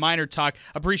here on Miner Talk.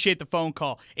 Appreciate the phone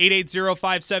call.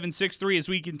 880-5763 as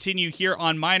we continue here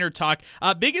on Miner Talk.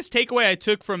 Biggest takeaway I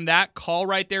took from that call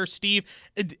right there, Steve,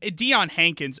 Deion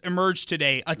Hankins emerged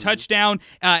today. A touchdown,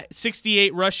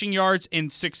 68 rushing yards,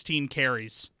 and 16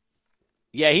 carries.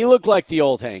 Yeah, he looked like the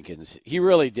old Hankins. He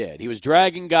really did. He was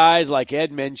dragging guys like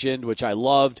Ed mentioned, which I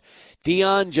loved.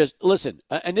 Deion just, listen,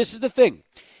 and this is the thing.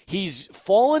 He's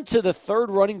fallen to the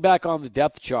third running back on the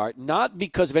depth chart, not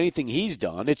because of anything he's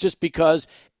done. It's just because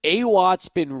Awatt's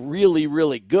been really,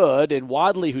 really good, and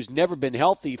Wadley, who's never been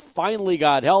healthy, finally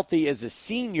got healthy as a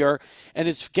senior and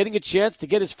is getting a chance to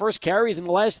get his first carries in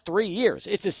the last 3 years.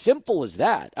 It's as simple as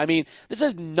that. This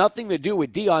has nothing to do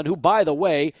with Deion, who, by the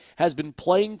way, has been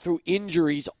playing through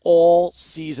injuries all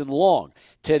season long.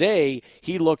 Today,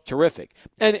 he looked terrific.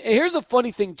 And here's the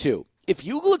funny thing, too. If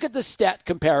you look at the stat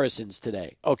comparisons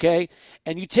today, okay,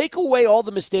 and you take away all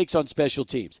the mistakes on special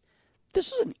teams,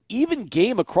 this was an even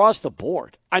game across the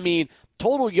board. I mean,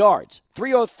 total yards,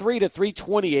 303 to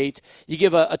 328. You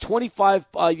give a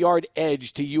 25-yard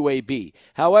edge to UAB.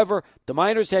 However, the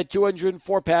Miners had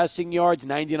 204 passing yards,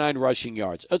 99 rushing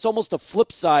yards. It's almost the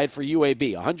flip side for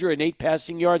UAB, 108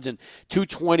 passing yards and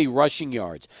 220 rushing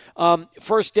yards.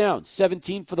 First down,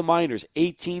 17 for the Miners,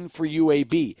 18 for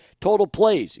UAB. Total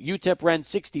plays, UTEP ran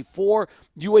 64,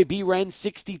 UAB ran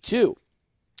 62.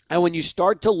 And when you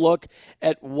start to look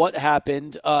at what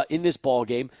happened in this ball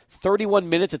game, 31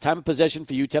 minutes of time of possession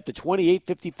for UTEP to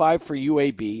 28:55 for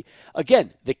UAB.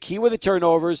 Again, the key were the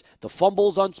turnovers, the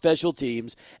fumbles on special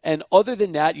teams, and other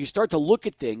than that, you start to look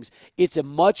at things. It's a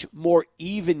much more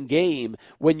even game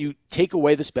when you take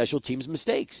away the special teams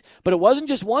mistakes. But it wasn't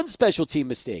just one special team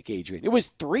mistake, Adrian. It was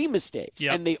 3 mistakes,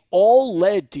 and they all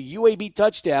led to UAB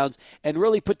touchdowns and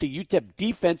really put the UTEP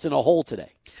defense in a hole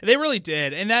today. They really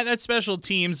did, and that special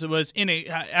teams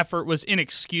effort was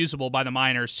inexcusable by the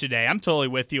Miners today. I'm totally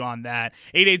with you on that.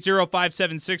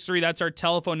 880-5763, that's our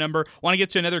telephone number. Want to get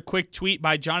to another quick tweet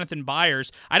by Jonathan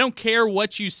Byers. I don't care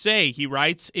what you say, he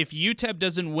writes. If UTEP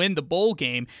doesn't win the bowl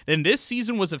game, then this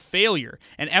season was a failure.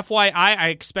 And FYI, I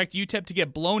expect UTEP to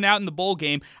get blown out in the bowl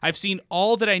game. I've seen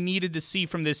all that I needed to see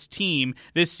from this team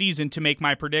this season to make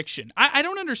my prediction. I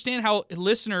don't understand how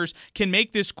listeners can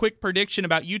make this quick prediction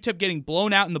about UTEP getting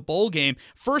blown out in the bowl game.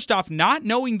 First off, not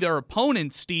knowing their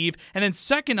opponents, Steve, and then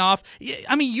second off,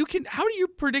 I mean, how are you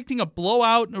predicting a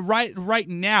blowout right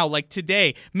now, like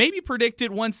today? Maybe predict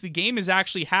it once the game is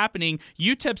actually happening.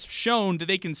 UTEP's shown that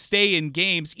they can stay in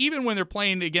games even when they're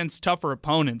playing against tougher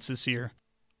opponents this year.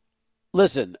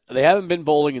 Listen, they haven't been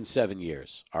bowling in 7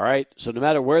 years, all right? So no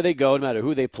matter where they go, no matter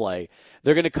who they play,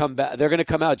 they're going to come back. They're going to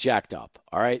come out jacked up,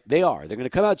 all right? They are. They're going to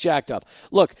come out jacked up.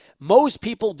 Look, most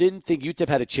people didn't think UTEP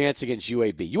had a chance against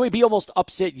UAB. UAB almost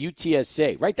upset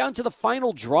UTSA right down to the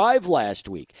final drive last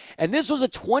week. And this was a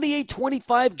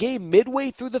 28-25 game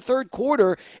midway through the third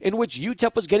quarter in which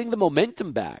UTEP was getting the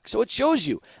momentum back. So it shows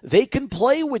you they can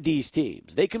play with these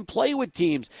teams. They can play with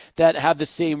teams that have the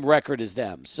same record as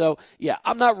them. So, yeah,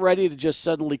 I'm not ready to just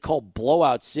suddenly call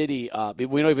Blowout City.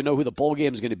 We don't even know who the bowl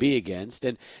game is going to be against.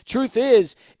 And truth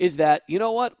is that, you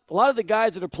know what? A lot of the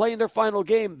guys that are playing their final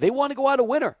game, they want to go out a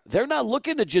winner. They're not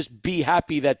looking to just be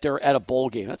happy that they're at a bowl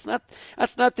game. That's not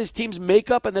this team's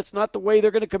makeup, and that's not the way they're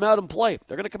going to come out and play.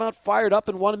 They're going to come out fired up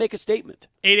and want to make a statement.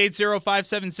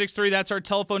 880-5763, that's our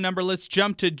telephone number. Let's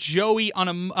jump to Joey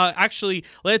on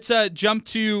let's jump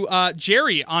to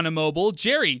Jerry on a mobile.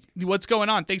 Jerry, what's going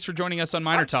on? Thanks for joining us on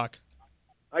Miner Talk.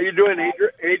 How you doing,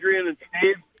 Adrian and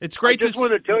Steve? It's great I just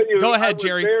want to tell you. Go ahead,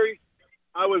 Jerry.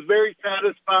 I was very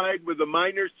satisfied with the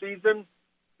Miners season.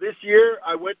 This year,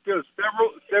 I went to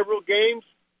several games.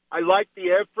 I liked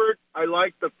the effort. I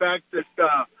liked the fact that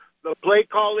the play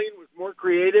calling was more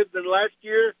creative than last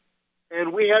year.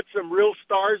 And we had some real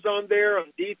stars on there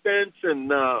on defense,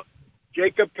 and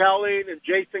Jacob Cowling and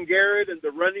Jason Garrett, and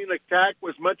the running attack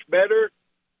was much better.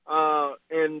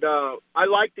 And I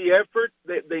liked the effort.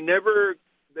 They never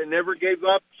gave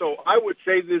up. So I would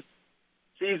say this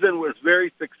season was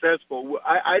very successful.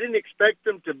 I didn't expect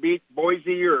them to beat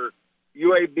Boise or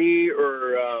UAB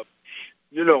or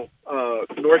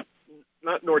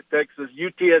North Texas,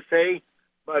 UTSA.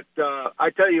 But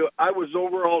I tell you, I was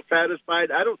overall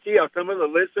satisfied. I don't see how some of the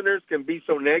listeners can be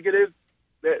so negative.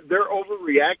 They're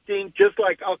overreacting. Just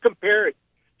like, I'll compare it.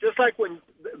 Just like when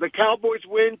the Cowboys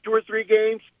win 2 or 3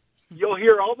 games, you'll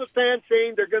hear all the fans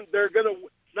saying they're going to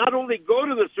not only go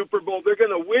to the Super Bowl, they're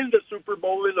going to win the Super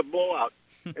Bowl in a blowout.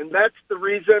 And that's the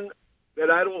reason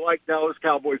that I don't like Dallas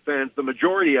Cowboy fans, the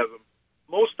majority of them.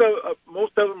 Most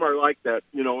of them are like that,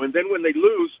 you know. And then when they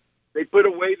lose, they put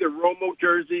away their Romo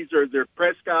jerseys or their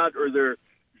Prescott or their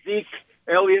Zeke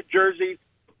Elliott jerseys,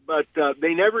 but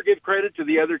they never give credit to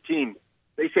the other team.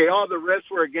 They say, oh, the refs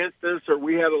were against us, or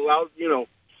we had allowed, you know.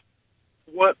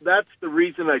 That's the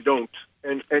reason I don't.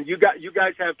 And you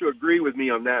guys have to agree with me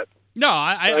on that. No,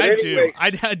 I do. I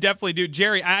definitely do.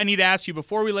 Jerry, I need to ask you,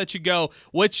 before we let you go,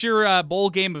 what's your bowl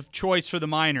game of choice for the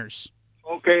Miners?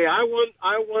 Okay, I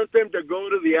want them to go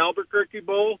to the Albuquerque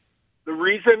Bowl. The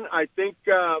reason I think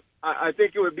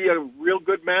it would be a real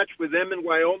good match with them in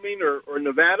Wyoming or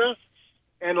Nevada.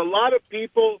 And a lot of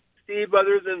people, Steve,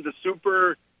 other than the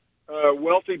super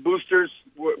wealthy boosters,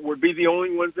 would be the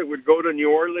only ones that would go to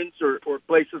New Orleans or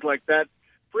places like that.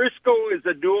 Frisco is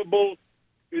a doable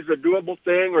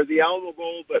thing, or the Alamo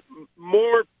Bowl, but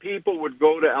more people would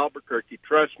go to Albuquerque.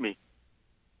 Trust me.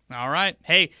 All right.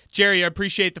 Hey, Jerry, I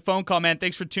appreciate the phone call, man.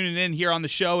 Thanks for tuning in here on the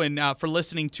show and for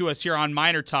listening to us here on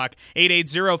Miner Talk.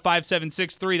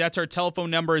 880-5763. That's our telephone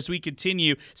number as we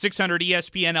continue. 600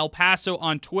 ESPN El Paso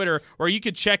on Twitter, where you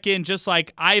could check in just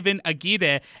like Ivan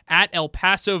Aguirre at El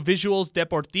Paso Visuals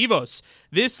Deportivos.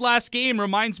 This last game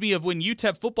reminds me of when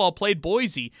UTEP football played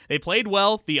Boise. They played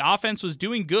well, the offense was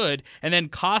doing good, and then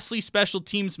costly special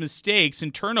teams mistakes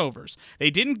and turnovers. They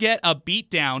didn't get a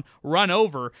beatdown, run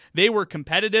over. They were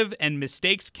competitive, and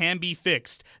mistakes can be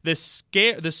fixed. The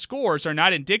scores are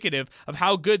not indicative of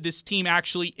how good this team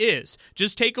actually is.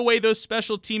 Just take away those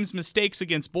special teams mistakes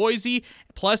against Boise,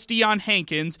 plus Deion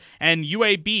Hankins and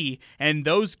UAB, and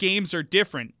those games are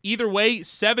different. Either way,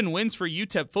 7 wins for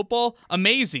UTEP football,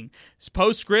 amazing.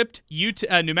 Postscript,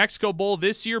 New Mexico Bowl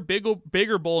this year,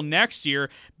 bigger bowl next year.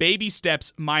 Baby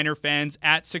steps, Miner fans,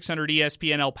 at 600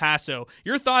 ESPN El Paso.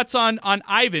 Your thoughts on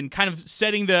Ivan kind of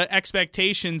setting the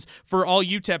expectations for all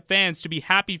UTEP fans to be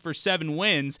happy for 7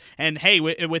 wins, and hey,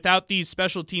 without these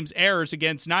special teams errors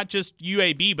against not just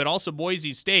UAB but also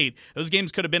Boise State, those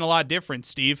games could have been a lot different,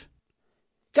 Steve.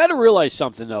 Got to realize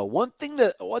something, though. One thing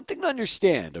to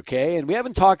understand, okay, and we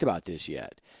haven't talked about this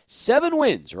yet. 7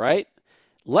 wins, right?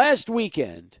 Last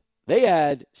weekend, they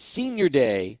had Senior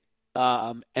Day,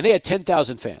 and they had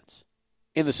 10,000 fans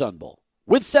in the Sun Bowl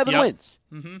with 7 wins.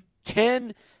 Mm-hmm.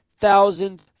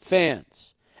 10,000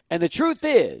 fans. And the truth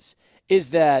is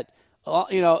that,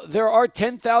 there are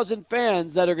 10,000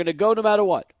 fans that are going to go no matter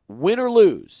what, win or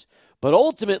lose. But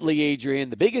ultimately,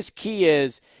 Adrian, the biggest key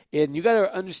is, and you got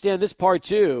to understand this part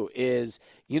too, is,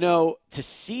 to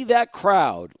see that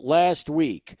crowd last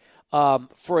week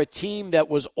for a team that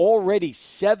was already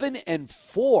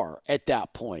 7-4 at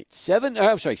that point.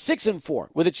 6-4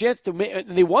 with a chance to make.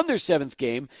 They won their 7th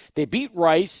game. They beat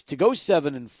Rice to go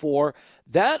 7-4.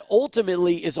 That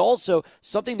ultimately is also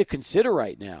something to consider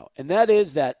right now, and that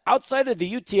is that outside of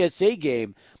the UTSA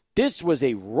game, this was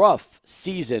a rough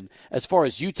season as far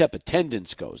as UTEP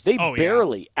attendance goes. They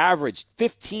barely averaged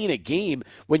 15 a game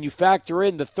when you factor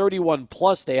in the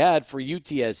 31-plus they had for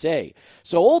UTSA.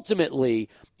 So ultimately,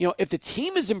 if the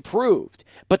team is improved,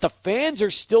 but the fans are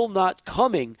still not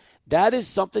coming, that is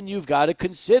something you've got to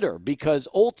consider, because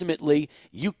ultimately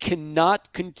you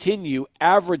cannot continue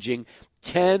averaging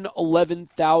 10,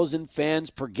 11,000 fans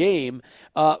per game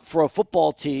for a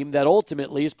football team that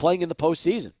ultimately is playing in the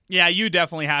postseason. Yeah, you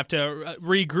definitely have to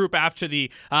regroup after the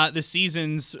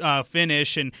season's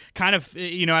finish, and kind of,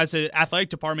 as an athletic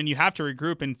department, you have to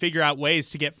regroup and figure out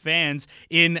ways to get fans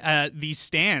in these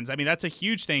stands. I mean, that's a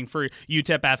huge thing for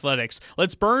UTEP athletics.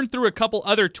 Let's burn through a couple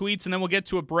other tweets, and then we'll get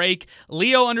to a break.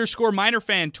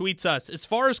 Leo_Minerfan tweets us, as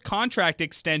far as contract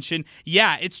extension,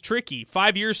 yeah, it's tricky.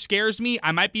 5 years scares me.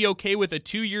 I might be okay with a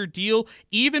 2-year deal.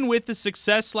 Even with the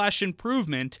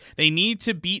success/improvement, they need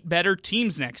to beat better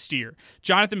teams next year.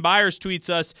 Jonathan Byers tweets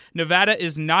us, Nevada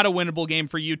is not a winnable game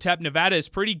for UTEP. Nevada is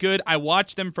pretty good. I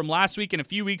watched them from last week and a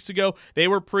few weeks ago. They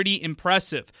were pretty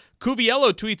impressive.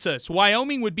 Cuviello tweets us,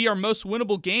 Wyoming would be our most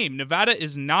winnable game. Nevada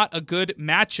is not a good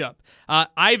matchup.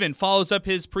 Ivan follows up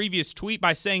his previous tweet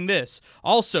by saying this.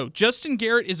 Also, Justin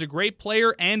Garrett is a great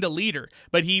player and a leader,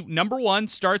 but he, number 1,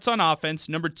 starts on offense,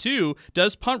 number 2,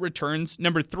 does punt returns,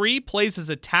 number 3, plays as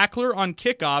a tackler on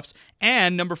kickoffs,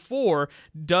 and number 4,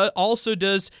 also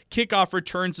does kickoff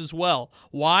returns as well.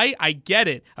 Why? I get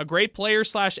it. A great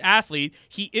player/athlete.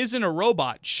 He isn't a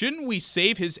robot. Shouldn't we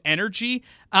save his energy?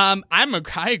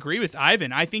 I agree with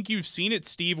Ivan. I think you've seen it,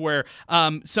 Steve, where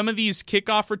some of these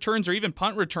kickoff returns or even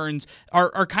punt returns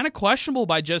are kind of questionable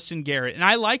by Justin Garrett. And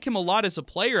I like him a lot as a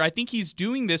player. I think he's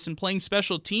doing this and playing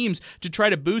special teams to try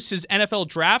to boost his NFL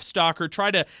draft stock or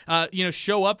try to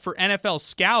show up for NFL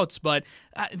scouts. But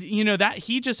that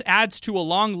he just adds to a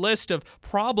long list of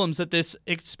problems that this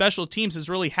special teams has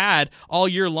really had all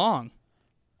year long.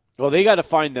 Well, they got to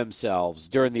find themselves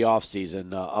during the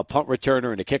offseason a punt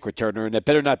returner and a kick returner, and it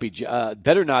better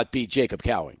not be Jacob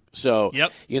Cowing. So,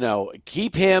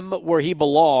 keep him where he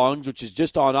belongs, which is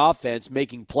just on offense,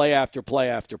 making play after play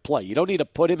after play. You don't need to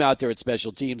put him out there at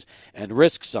special teams and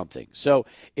risk something. So,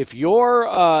 if you're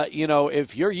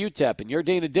UTEP and you're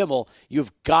Dana Dimel,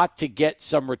 you've got to get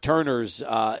some returners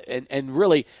and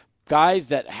really guys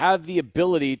that have the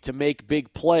ability to make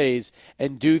big plays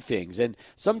and do things. And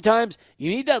sometimes you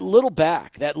need that little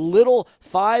back, that little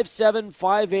 5'7",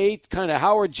 5'8", kind of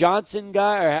Howard Johnson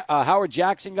guy or Howard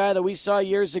Jackson guy that we saw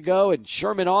years ago, and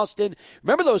Sherman Austin.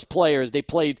 Remember those players? They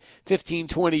played 15,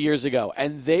 20 years ago,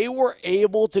 and they were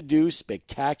able to do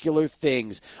spectacular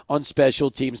things on special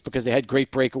teams because they had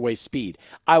great breakaway speed.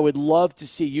 I would love to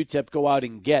see UTEP go out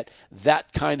and get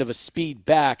that kind of a speed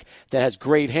back that has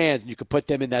great hands, and you could put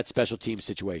them in that special special teams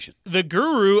situation. The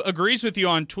Guru agrees with you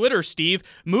on Twitter, Steve.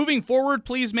 Moving forward,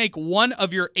 please make one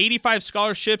of your 85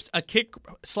 scholarships a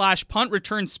kick/punt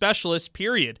return specialist,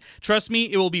 period. Trust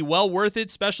me, it will be well worth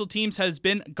it. Special teams has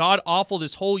been god-awful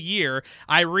this whole year.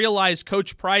 I realize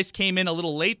Coach Price came in a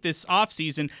little late this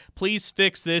offseason. Please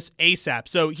fix this ASAP.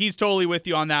 So he's totally with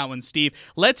you on that one,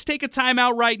 Steve. Let's take a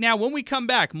timeout right now. When we come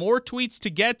back, more tweets to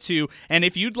get to. And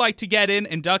if you'd like to get in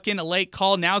and duck in a late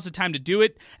call, now's the time to do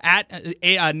it at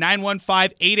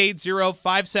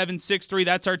 915-880-5763.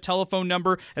 That's our telephone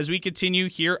number as we continue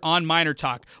here on Miner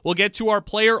Talk. We'll get to our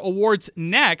player awards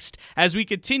next as we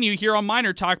continue here on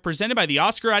Miner Talk, presented by the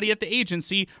Oscar Arrieta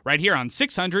Agency, right here on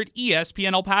 600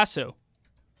 ESPN El Paso.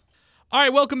 All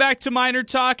right, welcome back to Miner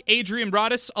Talk. Adrian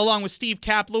Broadus along with Steve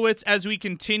Kaplowitz as we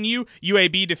continue.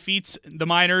 UAB defeats the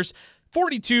Miners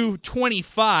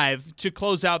 42-25 to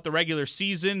close out the regular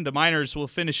season. The Miners will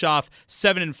finish off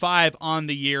 7-5 on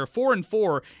the year,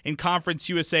 4-4 in Conference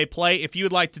USA play. If you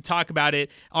would like to talk about it,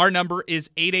 our number is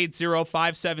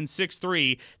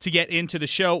 880-5763 to get into the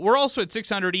show. We're also at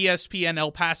 600 ESPN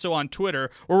El Paso on Twitter,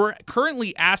 where we're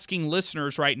currently asking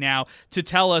listeners right now to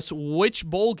tell us which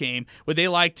bowl game would they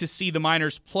like to see the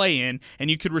Miners play in, and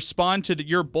you could respond to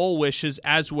your bowl wishes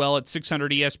as well at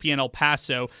 600 ESPN El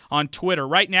Paso on Twitter.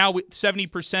 Right now,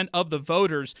 70% of the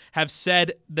voters have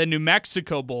said the New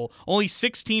Mexico Bowl. Only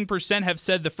 16% have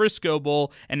said the Frisco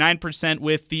Bowl, and 9%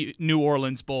 with the New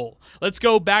Orleans Bowl. Let's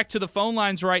go back to the phone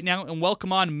lines right now and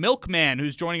welcome on Milkman,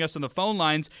 who's joining us on the phone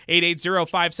lines,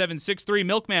 880-5763.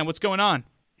 Milkman, what's going on?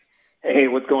 Hey,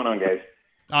 what's going on, guys?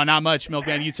 Oh, not much,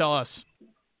 Milkman. You tell us.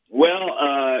 Well,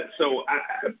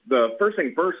 the first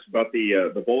thing first about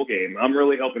the bowl game, I'm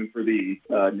really hoping for the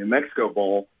New Mexico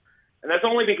Bowl. And that's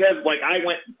only because, I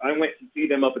went to see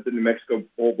them up at the New Mexico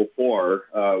Bowl before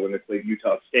when they played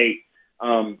Utah State.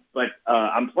 But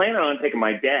I'm planning on taking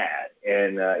my dad,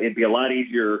 and it'd be a lot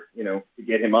easier, to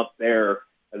get him up there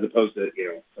as opposed to,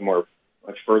 somewhere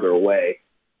much further away.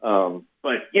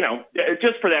 But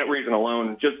just for that reason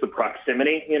alone, just the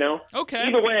proximity, Okay.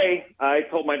 Either way, I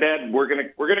told my dad we're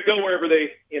gonna go wherever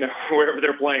wherever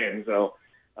they're playing. So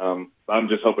I'm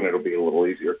just hoping it'll be a little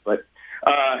easier, but.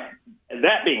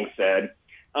 That being said,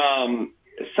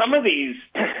 some of these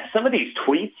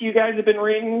tweets you guys have been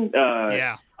reading,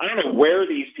 I don't know where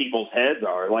these people's heads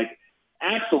are.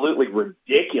 Absolutely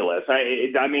ridiculous.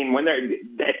 I mean, when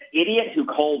that idiot who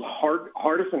called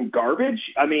Hardison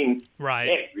garbage. I mean,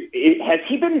 right? Has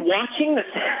he been watching this?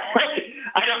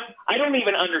 I don't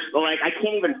even understand. I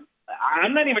can't even.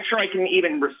 I'm not even sure I can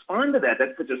even respond to that.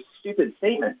 That's such a stupid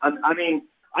statement. I mean,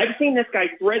 I've seen this guy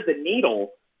thread the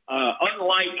needle.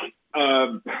 Unlike,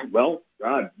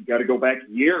 God, you got to go back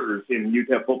years in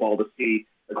UTEP football to see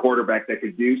a quarterback that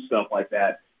could do stuff like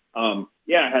that.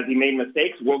 Has he made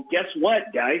mistakes? Well, guess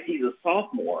what, guys? He's a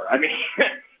sophomore. I mean,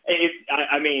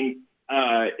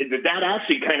 that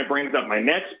actually kind of brings up my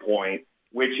next point,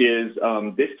 which is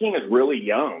this team is really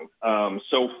young.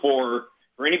 So for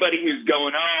anybody who's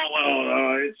going,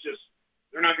 it's just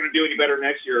they're not going to do any better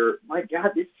next year. My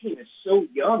God, this team is so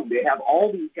young. They have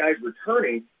all these guys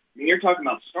returning. I mean, you're talking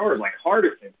about stars like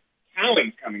Hardison,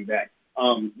 Cowing's coming back.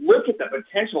 Look at the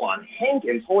potential on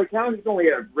Hankins. Holy cow, he's only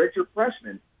a redshirt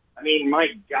freshman. I mean,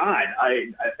 my God,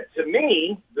 to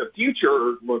me, the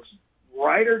future looks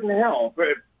brighter than hell,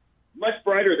 but much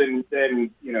brighter than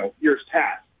years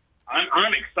past.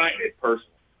 I'm excited personally.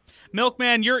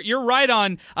 Milkman, you're right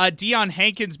on Deion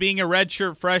Hankins being a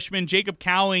redshirt freshman. Jacob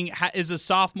Cowing is a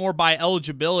sophomore by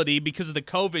eligibility because of the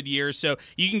COVID year, so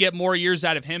you can get more years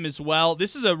out of him as well.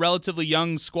 This is a relatively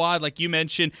young squad, like you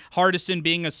mentioned. Hardison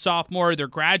being a sophomore, they're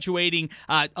graduating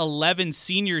 11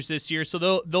 seniors this year,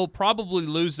 so they'll probably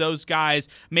lose those guys.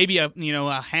 Maybe a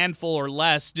handful or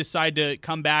less decide to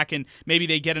come back, and maybe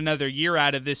they get another year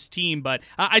out of this team. But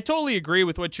I totally agree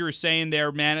with what you were saying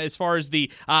there, man. As far as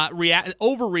the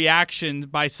overreaction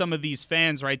by some of these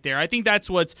fans right there. I think that's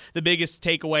what's the biggest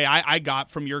takeaway I got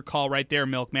from your call right there,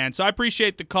 Milkman. So I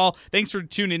appreciate the call. Thanks for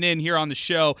tuning in here on the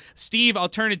show. Steve, I'll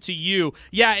turn it to you.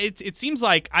 Yeah, it seems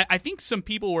like I think some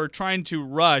people were trying to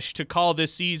rush to call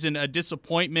this season a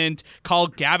disappointment, call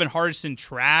Gavin Hardison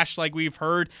trash like we've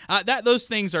heard. Those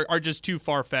things are just too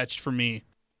far-fetched for me.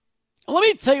 Let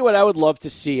me tell you what I would love to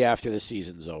see after the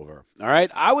season's over. All right?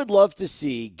 I would love to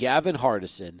see Gavin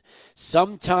Hardison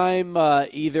sometime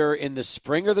either in the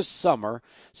spring or the summer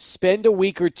spend a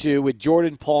week or two with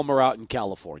Jordan Palmer out in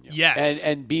California. Yes.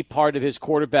 And be part of his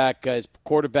quarterback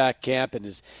camp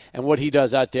and what he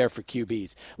does out there for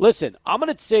QBs. Listen, I'm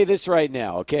going to say this right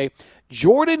now, okay?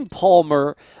 Jordan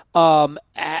Palmer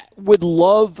would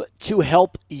love to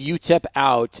help UTEP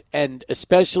out and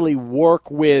especially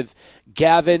work with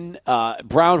Gavin,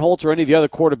 Brownholtz, or any of the other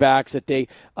quarterbacks that they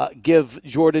give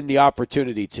Jordan the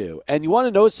opportunity to. And you want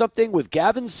to know something? With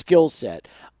Gavin's skill set,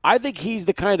 I think he's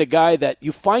the kind of guy that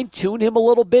you fine-tune him a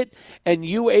little bit and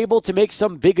you able to make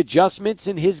some big adjustments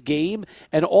in his game,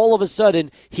 and all of a sudden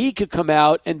he could come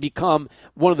out and become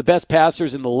one of the best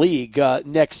passers in the league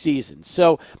next season.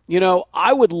 So,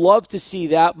 I would love to see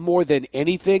that more than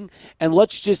anything. And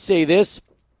let's just say this.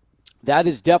 That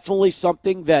is definitely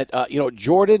something that,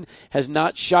 Jordan has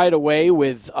not shied away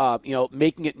with,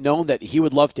 making it known that he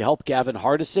would love to help Gavin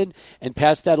Hardison and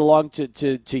pass that along to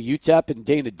UTEP and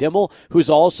Dana Dimmel, who's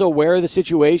also aware of the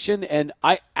situation. And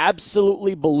I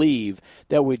absolutely believe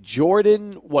that with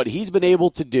Jordan, what he's been able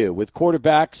to do with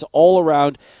quarterbacks all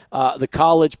around the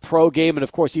college pro game, and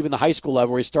of course even the high school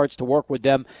level where he starts to work with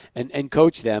them and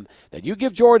coach them, that you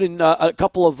give Jordan a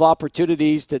couple of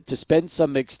opportunities to spend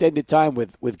some extended time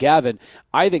with Gavin,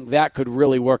 I think that could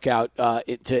really work out to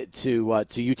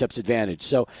UTEP's advantage.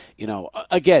 So,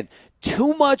 again,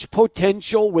 too much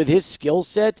potential with his skill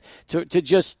set to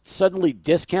just suddenly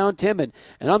discount him. And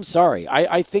I'm sorry.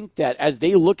 I think that as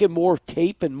they look at more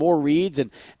tape and more reads and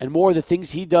more of the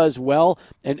things he does well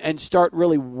and start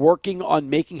really working on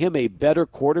making him a better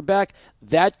quarterback,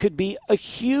 that could be a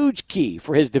huge key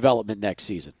for his development next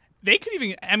season. They could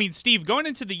even, Steve, going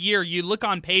into the year, you look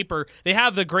on paper, they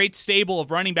have the great stable of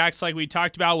running backs like we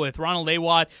talked about with Ronald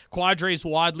Awatt, Quadres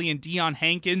Wadley, and Deion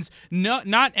Hankins.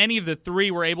 Not any of the three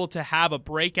were able to have a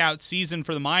breakout season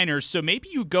for the Miners, so maybe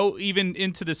you go even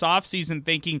into this offseason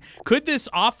thinking, could this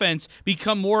offense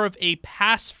become more of a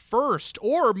pass first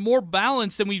or more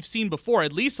balanced than we've seen before,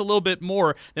 at least a little bit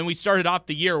more than we started off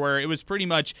the year where it was pretty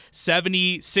much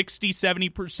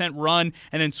 70% run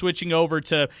and then switching over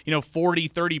to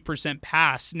 40-30%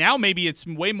 pass. Now maybe it's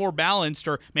way more balanced,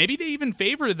 or maybe they even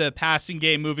favor the passing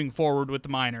game moving forward with the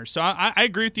Miners. So I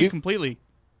agree with you completely.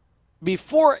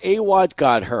 Before Awatt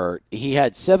got hurt, he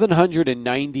had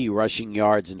 790 rushing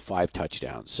yards and 5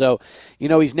 touchdowns. So,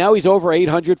 he's over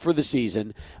 800 for the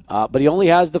season, but he only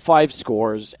has the 5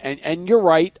 scores. And you're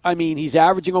right. He's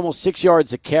averaging almost 6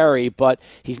 yards a carry, but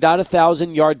he's not a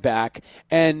 1,000-yard back.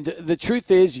 And the truth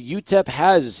is, UTEP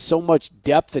has so much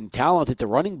depth and talent at the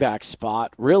running back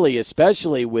spot, really,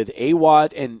 especially with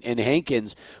Awatt and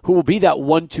Hankins, who will be that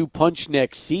 1-2 punch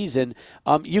next season.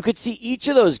 You could see each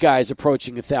of those guys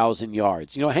approaching 1,000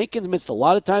 yards. Hankins missed a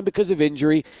lot of time because of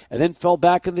injury and then fell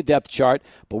back in the depth chart,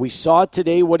 but we saw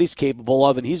today what he's capable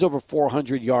of, and he's over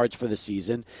 400 yards for the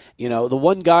season. The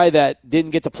one guy that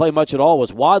didn't get to play much at all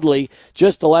was Wadley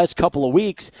just the last couple of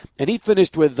weeks, and he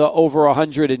finished with over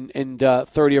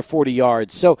 130 or 40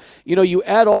 yards. So, you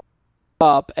add all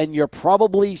up, and you're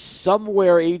probably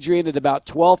somewhere, Adrian, at about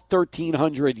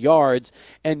 1,300 yards,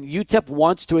 and UTEP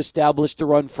wants to establish the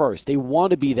run first. They want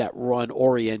to be that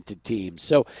run-oriented team.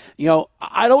 So,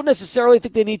 I don't necessarily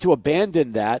think they need to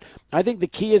abandon that. I think the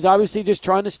key is obviously just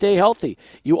trying to stay healthy.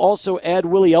 You also add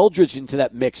Willie Eldridge into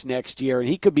that mix next year, and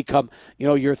he could become,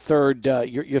 your third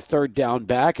down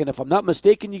back. And if I'm not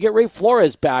mistaken, you get Ray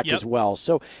Flores back as well.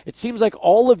 So it seems like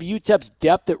all of UTEP's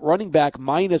depth at running back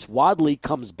minus Wadley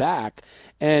comes back,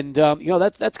 and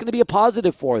that's going to be a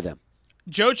positive for them.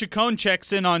 Joe Chacon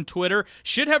checks in on Twitter.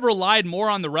 Should have relied more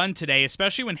on the run today,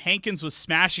 especially when Hankins was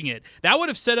smashing it. That would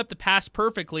have set up the pass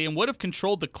perfectly and would have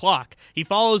controlled the clock. He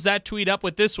follows that tweet up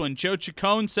with this one. Joe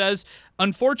Chacon says,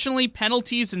 unfortunately,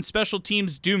 penalties and special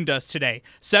teams doomed us today.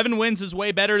 7 wins is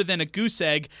way better than a goose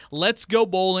egg. Let's go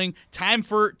bowling. Time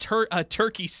for a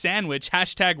turkey sandwich.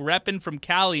 Hashtag reppin' from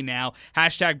Cali now.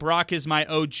 Hashtag Brock is my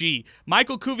OG.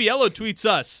 Michael Cuviello tweets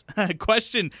us.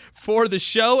 Question for the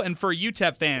show and for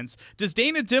UTEP fans. Does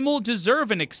Dana Dimmel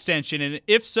deserve an extension? And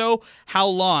if so, how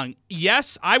long?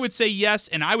 Yes, I would say yes.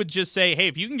 And I would just say, hey,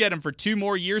 if you can get him for 2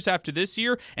 more years after this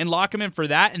year and lock him in for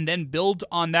that and then build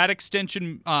on that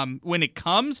extension when it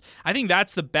comes, I think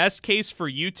that's the best case for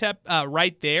UTEP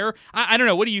right there. I don't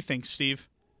know. What do you think, Steve?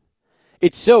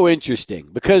 It's so interesting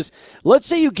because let's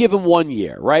say you give him 1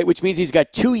 year, right? Which means he's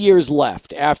got 2 years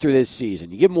left after this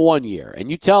season. You give him 1 year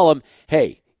and you tell him,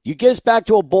 hey, you get us back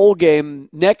to a bowl game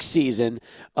next season,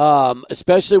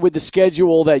 especially with the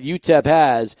schedule that UTEP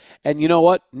has, and you know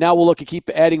what? Now we'll look at keep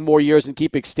adding more years and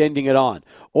keep extending it on.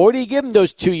 Or do you give him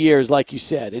those 2 years, like you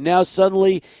said, and now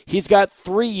suddenly he's got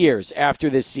 3 years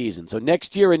after this season, so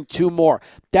next year and 2 more.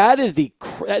 That's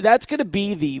going to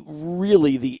be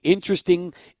the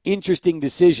interesting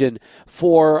decision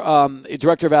for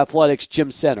Director of Athletics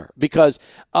Jim Center, because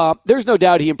there's no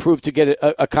doubt he improved to get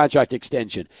a contract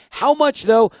extension. How much,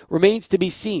 though, remains to be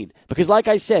seen. Because like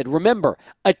I said, remember,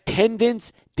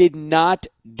 attendance did not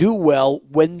do well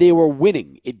when they were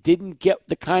winning. It didn't get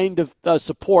the kind of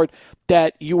support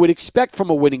that you would expect from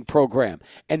a winning program.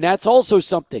 And that's also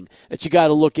something that you got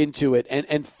to look into it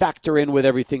and factor in with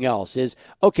everything else is,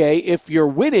 okay, if you're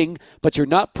winning, but you're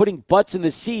not putting butts in the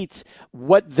seats,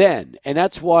 what then? And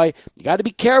that's why you got to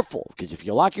be careful, because if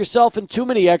you lock yourself in too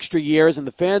many extra years and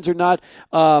the fans are not,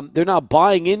 they're not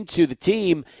buying into the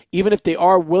team, even if they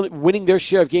are winning their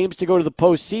share of games to go to the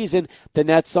postseason, then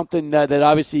that's something that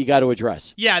obviously you got to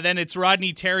address. Yeah, then it's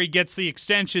Rodney Terry gets the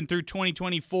extension through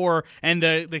 2024, and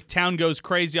the town goes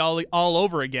crazy all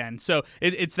over again. So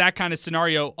it's that kind of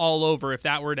scenario all over if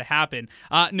that were to happen.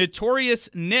 Notorious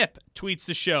Nip tweets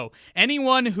the show.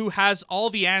 Anyone who has all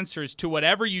the answers to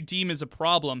whatever you deem is a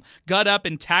problem, gut up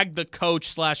and tag the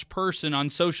coach/person on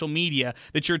social media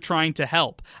that you're trying to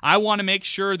help. I want to make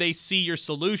sure they see your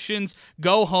solutions.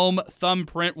 Go home,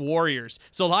 thumbprint Warriors.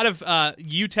 So a lot of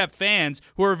UTEP fans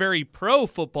who are very pro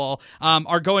football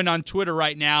are going on Twitter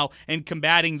right now and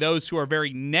combating those who are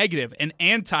very negative and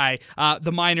anti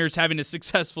the Miners having a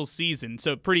successful season.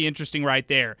 So pretty interesting right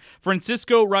there.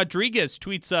 Francisco Rodriguez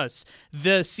tweets us,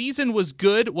 the season was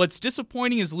good. What's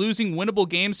disappointing is losing winnable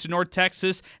games to North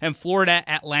Texas and Florida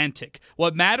Atlantic.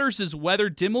 What matters is whether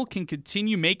Dimmel can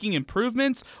continue making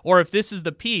improvements or if this is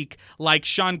the peak like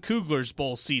Sean Kugler's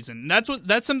bowl season. And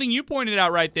that's something you pointed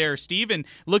out right there, Steve. And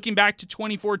looking back to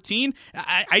 2014,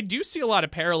 I do see a lot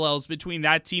of parallels between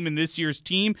that team and this year's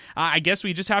team. I guess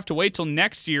we just have to wait till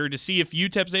next year to see if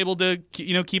UTEP's able to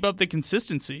keep up the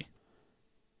consistency.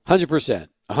 100%.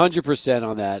 100%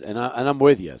 on that, and I'm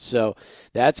with you. So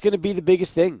that's going to be the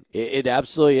biggest thing. It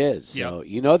absolutely is. So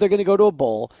they're going to go to a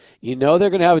bowl. They're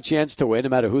going to have a chance to win no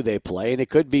matter who they play, and it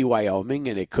could be Wyoming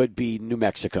and it could be New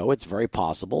Mexico. It's very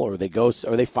possible, or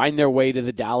they find their way to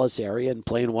the Dallas area and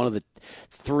play in one of the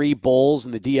 3 bowls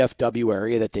in the DFW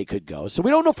area that they could go. So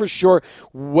we don't know for sure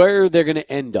where they're going to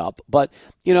end up, but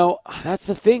that's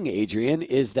the thing, Adrian,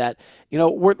 is that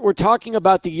we're talking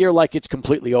about the year like it's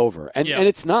completely over, and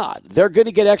it's not. They're going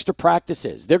to get extra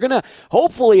practices. They're going to,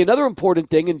 hopefully, another important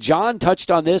thing, and John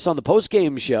touched on this on the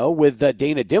postgame show with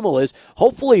Dana Dimmel, is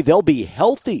hopefully they'll be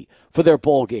healthy for their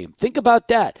bowl game. Think about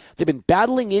that. They've been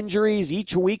battling injuries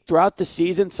each week throughout the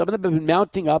season. Some of them have been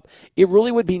mounting up. It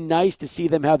really would be nice to see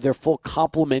them have their full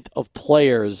complement of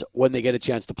players when they get a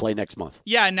chance to play next month.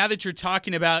 Yeah, and now that you're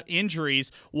talking about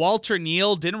injuries, Walter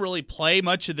Neal didn't really play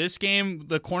much of this game.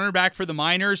 The cornerback for the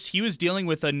Miners, he was dealing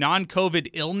with a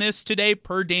non-COVID illness today,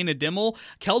 per Dana Dimmel.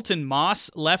 Kelton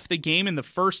Moss left the game in the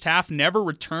first half, never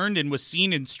returned, and was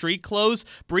seen in street clothes.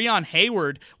 Breon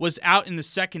Hayward was out in the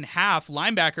second half,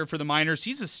 linebacker for the Miners.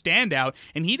 He's a standout,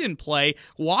 and he didn't play.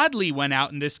 Wadley went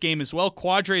out in this game as well.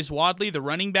 Quadres Wadley, the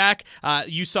running back.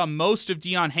 You saw most of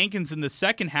Deion Hankins in the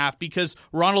second half because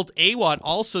Ronald Awad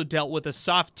also dealt with a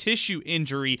soft tissue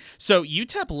injury. So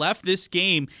UTEP left this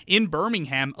game in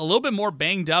Birmingham a little bit more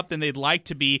banged up than they'd like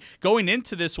to be. Going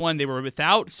into this one, they were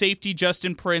without safety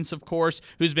Justin Prince, of course,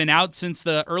 who's been out since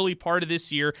the early part of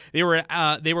this year. They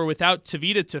were without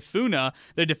Tavita Tafuna,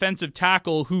 the defensive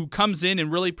tackle, who comes in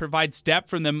and really provides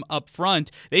depth from them up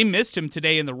front. They missed him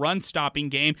today in the run-stopping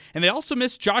game, and they also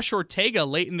missed Josh Ortega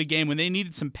late in the game when they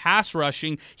needed some pass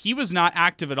rushing. He was not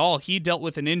active at all. He dealt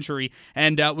with an injury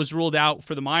and was ruled out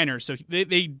for the Miners. So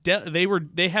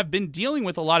they have been dealing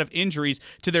with a lot of injuries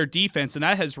to their defense, and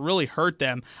that has really hurt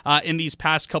them in these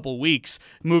past couple weeks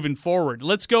moving forward.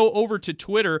 Let's go over to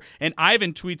Twitter, and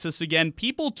Ivan tweets us again.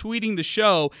 People tweeting the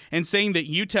show and saying that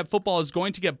UTEP football is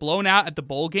going to get blown out at the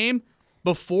bowl game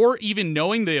before even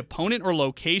knowing the opponent or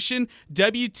location.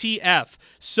 WTF.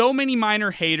 So many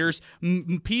Miner haters.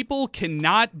 People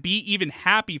cannot be even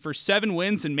happy for 7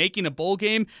 wins and making a bowl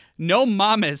game. No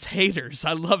mames haters.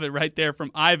 I love it right there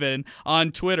from Ivan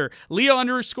on Twitter.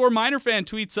 Leo_Miner fan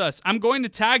tweets us, I'm going to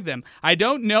tag them. I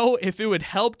don't know if it would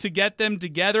help to get them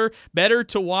together. Better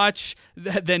to watch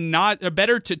than not, or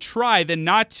better to try than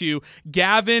not to.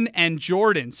 Gavin and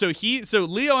Jordan. So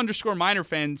Leo_Miner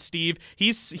fan, Steve,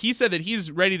 he said that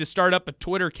he's ready to start up a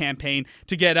Twitter campaign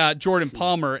to get Jordan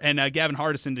Palmer and Gavin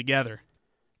Hardison together.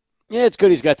 Yeah, it's good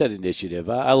he's got that initiative.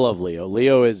 I love Leo.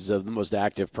 Leo is the most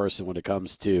active person when it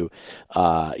comes to,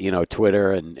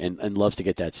 Twitter and loves to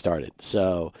get that started.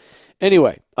 So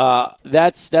anyway,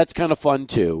 that's kind of fun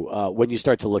too when you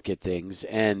start to look at things.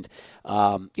 And,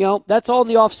 that's all in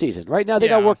the off season. Right now they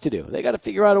got work to do. They got to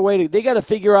figure out a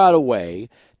way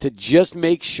to just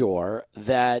make sure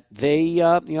that they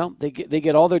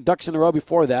get all their ducks in a row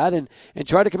before that and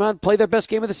try to come out and play their best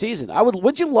game of the season.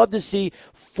 Wouldn't you love to see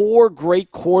 4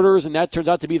 great quarters and that turns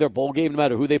out to be their bowl game no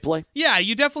matter who they play? Yeah,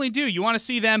 you definitely do. You want to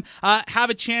see them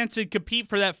have a chance to compete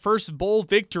for that first bowl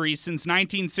victory since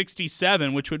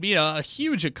 1967, which would be a a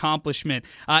huge accomplishment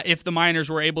if the Miners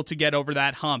were able to get over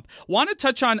that hump. Want to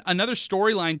touch on another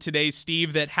storyline today,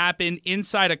 Steve, that happened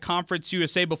inside of Conference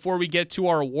USA before we get to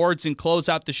our awards and close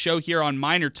out the show here on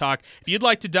Miner Talk. If you'd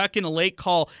like to duck in a late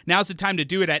call, now's the time to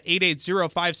do it at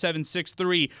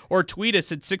 880-5763 or tweet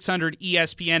us at 600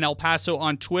 ESPN El Paso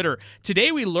on Twitter.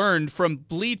 Today we learned from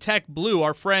Bleed Tech Blue,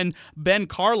 our friend Ben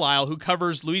Carlisle, who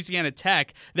covers Louisiana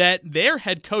Tech, that their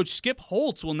head coach Skip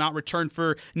Holtz will not return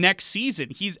for next season.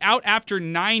 He's out after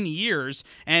 9 years,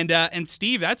 and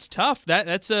Steve, that's tough.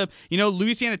 That's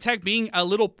Louisiana Tech being a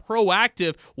little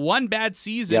proactive. One bad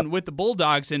season with the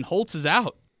Bulldogs, and Holtz is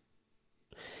out.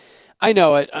 I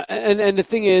know it, and the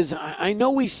thing is, I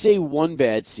know we say one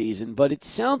bad season, but it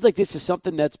sounds like this is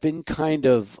something that's been kind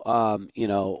of,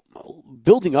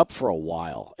 building up for a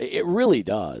while. It really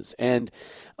does, and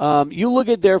you look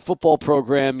at their football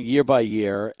program year by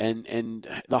year, and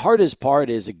the hardest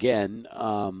part is, again,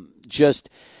 just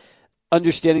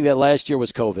understanding that last year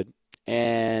was COVID,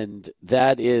 and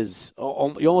that is, you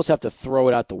almost have to throw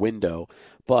it out the window.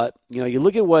 But, you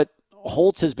look at what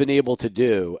Holtz has been able to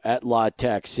do at La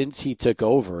Tech since he took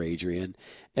over, Adrian.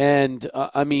 And,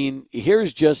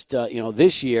 here's just,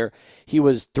 this year he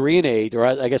was 3-8, or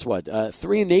I guess what,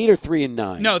 3-8 or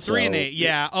 3-9? No, 3-8,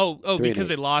 yeah. Oh, because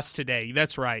they lost today.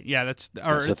 That's right. Yeah,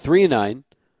 so 3-9,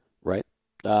 right?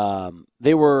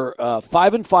 They were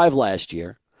 5-5 last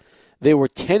year. They were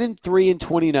 10-3 in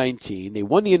 2019. They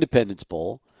won the Independence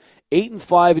Bowl.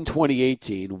 8-5 in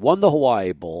 2018, won the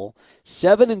Hawaii Bowl.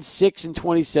 7-6 in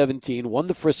 2017, won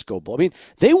the Frisco Bowl.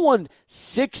 They won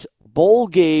 6 bowl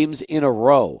games in a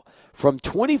row from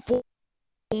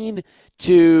 2014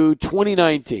 to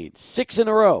 2019, 6 in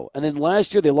a row. And then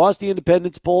last year they lost the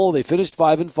Independence Bowl. They finished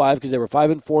 5-5 because they were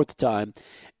 5-4 at the time.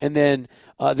 And then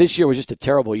this year was just a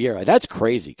terrible year. And that's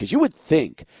crazy because you would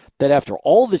think that after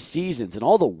all the seasons and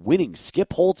all the winning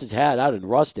Skip Holtz has had out in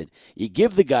Ruston, you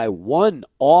give the guy one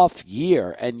off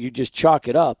year and you just chalk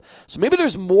it up. So maybe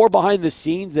there's more behind the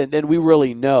scenes than we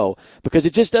really know, because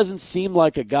it just doesn't seem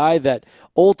like a guy that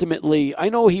ultimately, I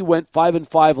know he went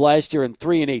 5-5 last year and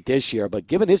 3-8 this year, but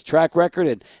given his track record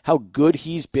and how good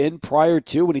he's been prior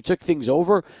to when he took things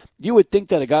over, you would think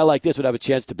that a guy like this would have a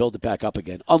chance to build it back up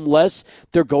again, unless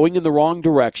they're going in the wrong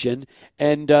direction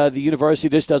and the university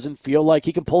just doesn't feel like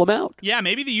he can pull him out. Yeah,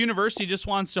 maybe the university just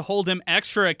wants to hold him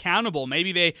extra accountable.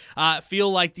 Maybe they feel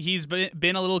like he's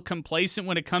been a little complacent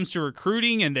when it comes to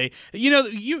recruiting, and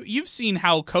you've seen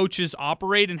how coaches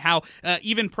operate and how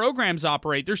even programs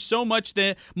operate. There's so much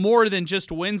more than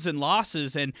just wins and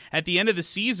losses, and at the end of the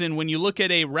season, when you look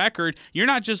at a record, you're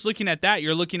not just looking at that,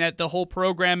 you're looking at the whole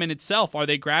program in itself. Are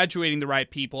they graduating the right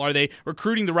people? Are they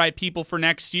recruiting the right people for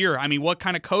next year? What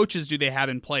kind of coaches do they have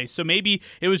in place? So maybe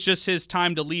it was just his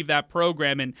time to leave that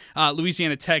program, and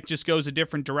Louisiana Tech just goes a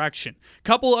different direction.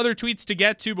 Couple other tweets to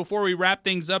get to before we wrap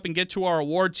things up and get to our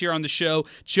awards here on the show.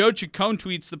 Joe Chacon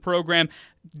tweets the program,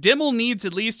 Dimmel needs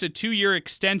at least a 2-year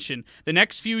extension. The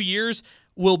next few years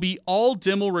will be all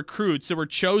Dimmel recruits that were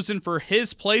chosen for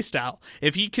his playstyle.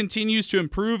 If he continues to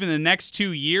improve in the next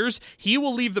 2 years, he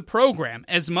will leave the program.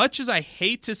 As much as I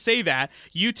hate to say that,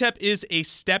 UTEP is a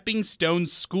stepping stone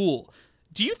school.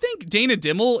 Do you think Dana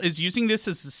Dimmel is using this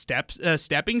as a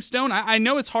stepping stone? I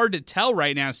know it's hard to tell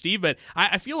right now, Steve, but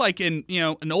I feel like an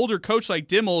older coach like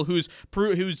Dimmel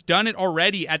who's done it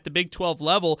already at the Big 12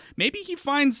 level, maybe he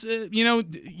finds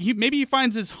he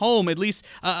finds his home, at least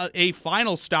a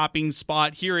final stopping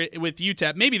spot here with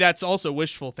UTEP. Maybe that's also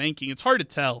wishful thinking. It's hard to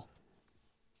tell.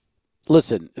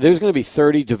 Listen, there's going to be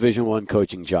 30 Division I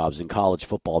coaching jobs in college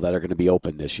football that are going to be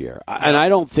open this year. And I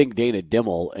don't think Dana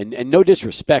Dimmel, and no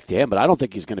disrespect to him, but I don't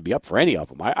think he's going to be up for any of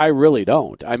them. I really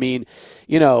don't.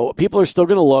 People are still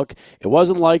going to look. It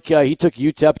wasn't like he took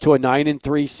UTEP to a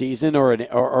 9-3 season or a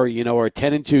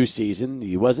 10-2 season.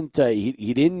 He wasn't.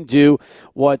 He didn't do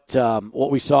what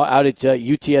we saw out at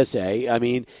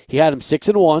UTSA. He had him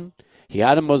 6-1. He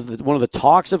had him was one of the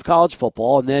talks of college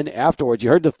football, and then afterwards, you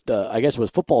heard the I guess it was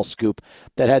Football Scoop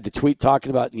that had the tweet talking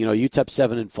about UTEP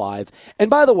 7-5. And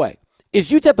by the way,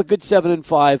 is UTEP a good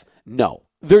 7-5? No.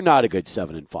 They're not a good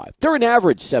 7-5. They're an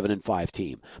average 7-5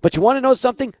 team. But you want to know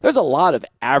something? There's a lot of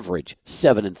average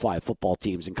 7-5 football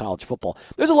teams in college football.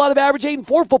 There's a lot of average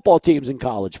 8-4 football teams in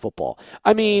college football.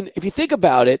 If you think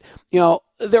about it,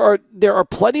 there are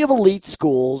plenty of elite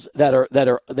schools that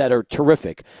are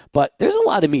terrific, but there's a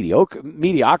lot of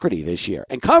mediocrity this year.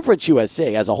 And Conference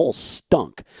USA as a whole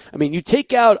stunk. You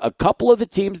take out a couple of the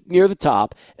teams near the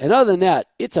top, and other than that,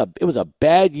 it was a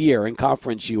bad year in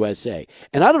Conference USA.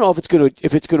 And I don't know if it's going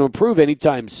to improve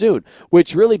anytime soon,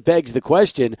 which really begs the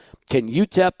question, can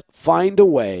UTEP find a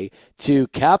way to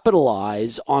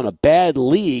capitalize on a bad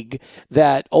league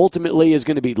that ultimately is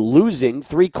going to be losing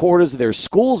 3/4 of their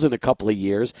schools in a couple of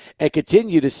years and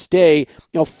continue to stay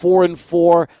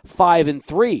 4-4,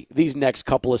 5-3 these next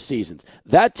couple of seasons?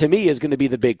 That to me is going to be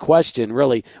the big question,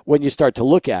 really, when you start to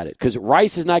look at it, because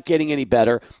Rice is not getting any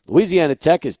better. Louisiana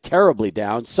Tech is terribly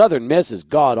down. Southern Miss is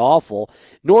god awful.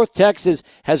 North Texas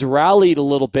has rallied a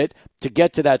little bit to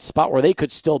get to that spot where they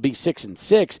could still be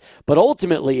 6-6. But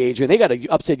ultimately, Adrian, they got to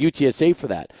upset UTSA for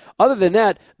that. Other than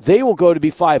that, they will go to be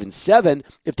 5-7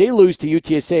 if they lose to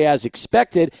UTSA as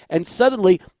expected, and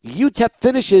suddenly UTEP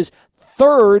finishes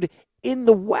third in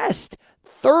the West.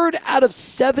 Third out of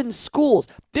 7 schools.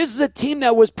 This is a team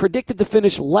that was predicted to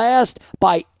finish last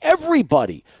by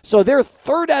everybody. So they're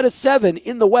third out of 7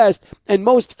 in the West, and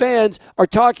most fans are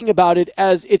talking about it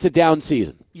as it's a down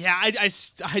season. Yeah, I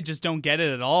just don't get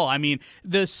it at all. I mean,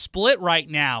 the split right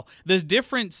now, the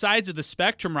different sides of the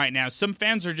spectrum right now, some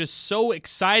fans are just so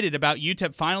excited about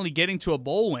UTEP finally getting to a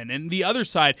bowl win. And the other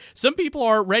side, some people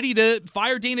are ready to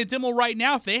fire Dana Dimel right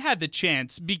now if they had the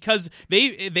chance because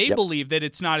they believe that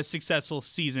it's not a successful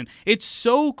season. It's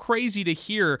so crazy to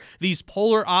hear these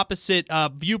polar opposite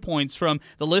viewpoints from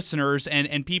the listeners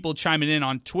and people chiming in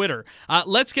on Twitter.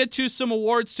 Let's get to some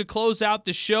awards to close out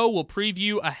the show. We'll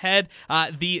preview ahead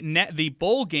the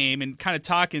bowl game and kind of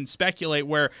talk and speculate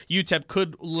where UTEP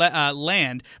could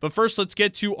land. But first, let's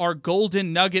get to our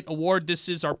Golden Nugget Award. This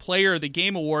is our Player of the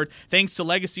Game Award, thanks to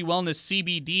Legacy Wellness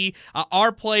CBD.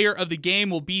 Our Player of the Game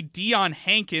will be Deion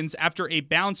Hankins after a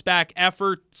bounce-back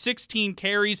effort, 16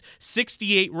 carries,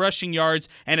 68 rushing yards,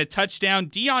 and a touchdown.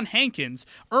 Deion Hankins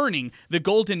earning the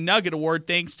Golden Nugget Award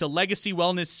thanks to Legacy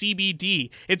Wellness CBD.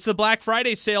 It's the Black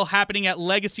Friday sale happening at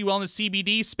Legacy Wellness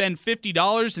CBD. Spend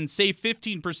 $50 and save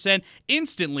 15%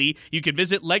 instantly. You can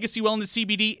visit Legacy Wellness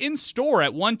CBD in store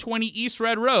at 120 East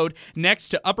Red Road next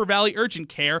to Upper Valley Urgent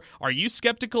Care. Are you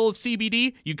skeptical of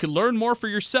CBD? You can learn more for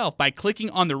yourself by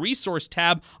clicking on the resource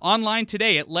tab online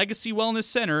today at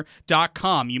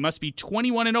LegacyWellnessCenter.com. You must be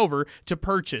 21 and over to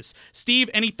purchase. Steve,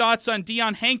 any thoughts on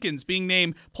Deion Hankins being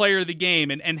named Player of the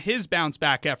Game and his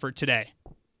bounce-back effort today?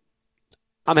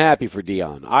 I'm happy for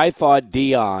Deion. I thought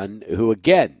Deion, who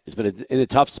again has been in a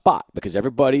tough spot because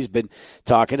everybody's been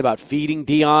talking about feeding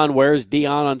Deion, where's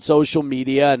Deion on social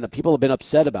media, and the people have been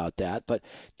upset about that. But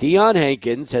Deion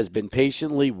Hankins has been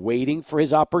patiently waiting for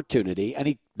his opportunity, and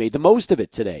he made the most of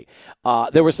it today.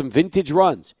 There were some vintage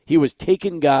runs. He was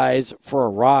taking guys for a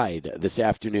ride this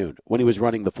afternoon when he was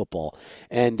running the football.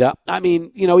 And,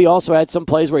 he also had some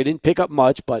plays where he didn't pick up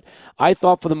much, but I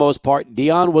thought for the most part,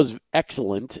 Deion was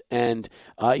excellent. And,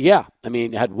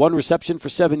 had one reception for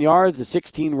 7 yards, the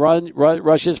 16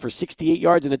 rushes for 68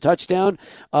 yards and a touchdown.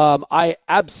 I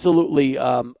absolutely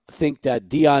think that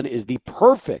Deion is the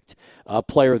perfect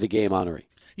player of the game honoree.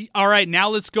 All right, now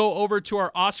let's go over to our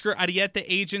Oscar Ariete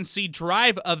Agency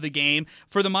drive of the game.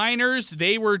 For the Miners,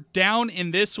 they were down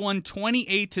in this one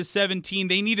 28-17.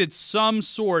 They needed some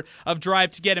sort of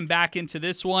drive to get him back into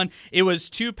this one. It was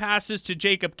 2 passes to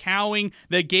Jacob Cowing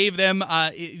that gave them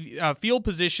field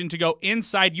position to go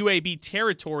inside UAB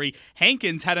territory.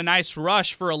 Hankins had a nice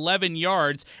rush for 11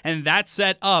 yards, and that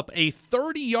set up a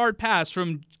 30-yard pass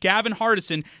from Gavin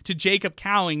Hardison to Jacob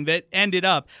Cowing that ended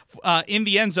up in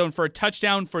the end zone for a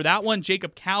touchdown for that one.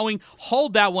 Jacob Cowing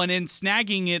hauled that one in,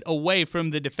 snagging it away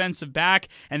from the defensive back,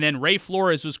 and then Ray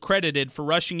Flores was credited for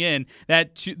rushing in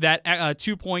that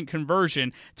 2-point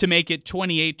conversion to make it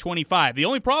 28-25. The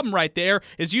only problem right there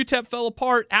is UTEP fell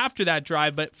apart after that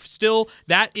drive, but still,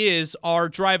 that is our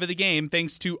drive of the game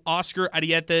thanks to Oscar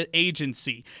Ariete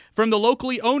Agency. From the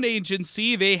locally owned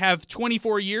agency, they have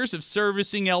 24 years of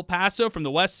servicing El Paso from the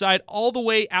west side all the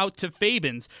way out to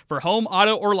Fabens. For home,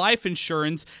 auto, or life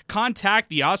insurance, contact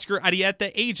the Oscar Ariete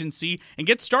Agency and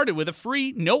get started with a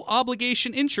free,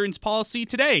 no-obligation insurance policy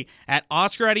today at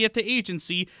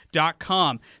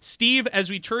OscarArieteAgency.com. Steve, as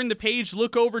we turn the page,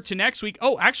 look over to next week.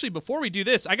 Oh, actually, before we do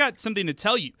this, I got something to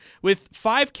tell you. With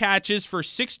 5 catches for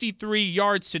 63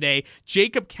 yards today,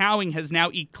 Jacob Cowing has now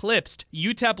eclipsed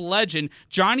UTEP legend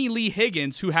Johnny Lee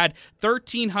Higgins, who had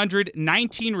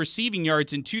 1,319 receiving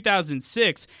yards in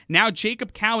 2006. Now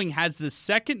Jacob Cowing has the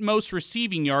second most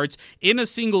receiving yards in a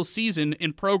single season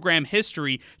in program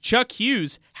history. Chuck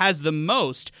Hughes has the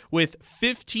most with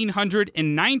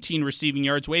 1,519 receiving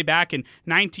yards way back in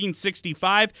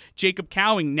 1965. Jacob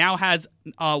Cowing now has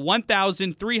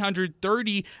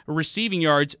 1,330 receiving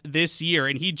yards this year,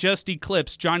 and he just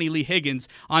eclipsed Johnny Lee Higgins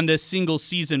on the single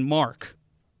season mark.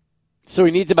 So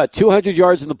he needs about 200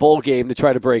 yards in the bowl game to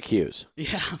try to break Hughes.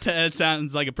 Yeah, that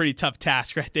sounds like a pretty tough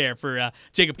task right there for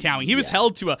Jacob Cowing. He was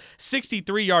held to a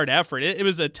 63-yard effort. It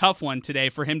was a tough one today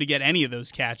for him to get any of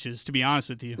those catches, to be honest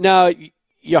with you. No,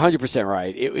 you're 100%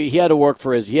 right. He had to work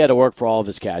for all of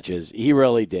his catches. He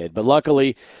really did. But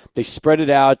luckily, they spread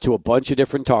it out to a bunch of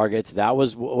different targets. That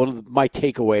was one of my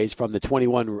takeaways from the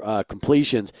 21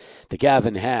 completions that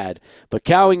Gavin had. But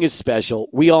Cowing is special.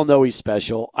 We all know he's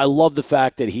special. I love the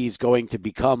fact that he's going to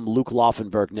become Luke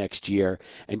Laufenberg next year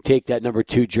and take that number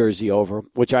 2 jersey over,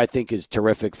 which I think is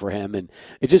terrific for him. And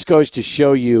it just goes to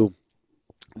show you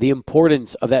the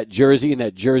importance of that jersey and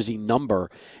that jersey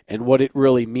number and what it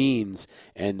really means.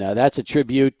 And that's a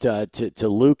tribute to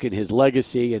Luke and his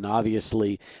legacy, and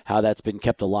obviously how that's been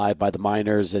kept alive by the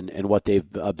Miners and what they've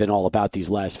been all about these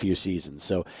last few seasons.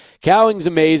 So Cowing's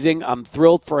amazing. I'm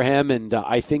thrilled for him, and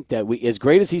I think that as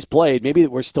great as he's played, maybe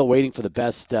we're still waiting for the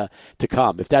best to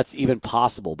come, if that's even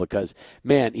possible, because,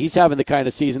 man, he's having the kind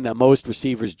of season that most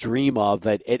receivers dream of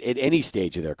at any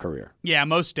stage of their career. Yeah,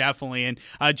 most definitely. And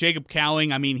Jacob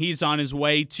Cowing, I mean, he's on his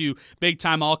way to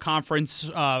big-time all-conference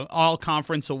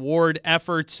award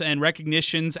efforts and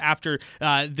recognitions after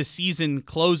the season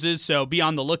closes, so be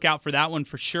on the lookout for that one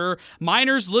for sure.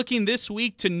 Miners looking this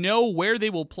week to know where they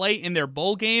will play in their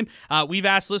bowl game. We've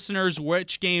asked listeners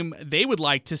which game they would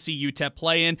like to see UTEP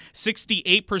play in.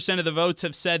 68% of the votes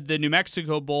have said the New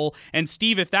Mexico Bowl. And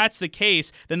Steve, if that's the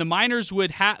case, then the Miners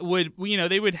would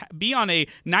be on a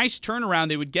nice turnaround.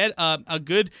 They would get a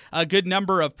good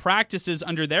number of practices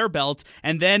under their belt,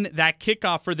 and then that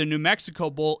kickoff for the New Mexico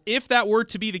Bowl, if that were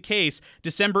to be the case,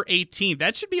 December 18th.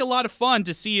 That should be a lot of fun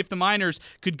to see if the Miners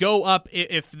could go up,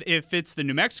 if it's the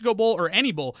New Mexico Bowl or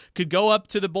any bowl, could go up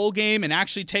to the bowl game and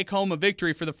actually take home a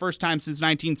victory for the first time since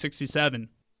 1967.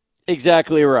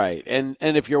 Exactly right. And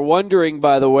if you're wondering,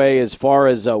 by the way, as far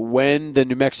as when the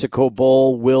New Mexico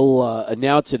Bowl will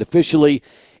announce it officially,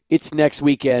 it's next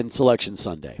weekend, Selection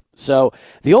Sunday. So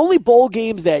the only bowl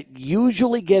games that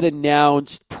usually get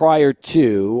announced prior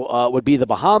to would be the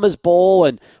Bahamas Bowl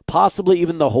and possibly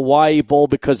even the Hawaii Bowl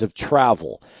because of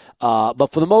travel.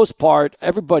 But for the most part,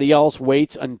 everybody else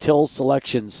waits until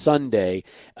Selection Sunday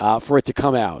for it to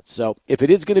come out. So if it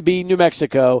is going to be New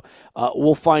Mexico,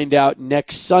 we'll find out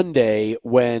next Sunday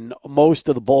when most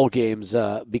of the bowl games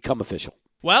become official.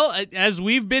 Well, as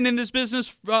we've been in this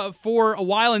business for a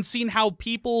while and seen how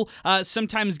people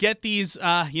sometimes get these,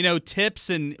 tips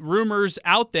and rumors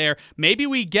out there, maybe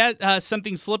we get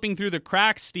something slipping through the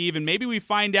cracks, Steve, and maybe we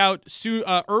find out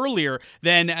earlier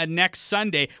than next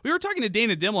Sunday. We were talking to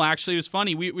Dana Dimmel, actually. It was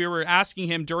funny. We were asking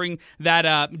him during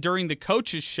the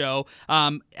coaches show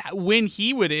when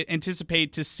he would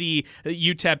anticipate to see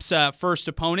UTEP's first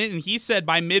opponent, and he said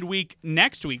by midweek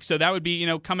next week. So that would be,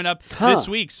 coming up this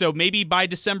week. So maybe by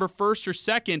December 1st or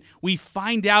 2nd, we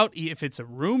find out if it's a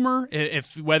rumor,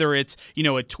 whether it's,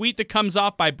 a tweet that comes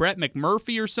off by Brett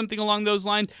McMurphy or something along those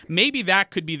lines. Maybe that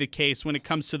could be the case when it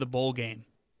comes to the bowl game.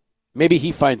 Maybe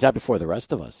he finds out before the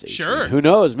rest of us. Adrian. Sure. Who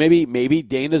knows? Maybe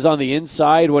Dana's on the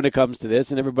inside when it comes to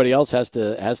this, and everybody else has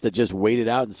to just wait it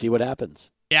out and see what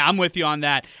happens. Yeah, I'm with you on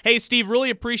that. Hey, Steve, really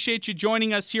appreciate you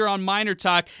joining us here on Miner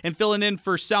Talk and filling in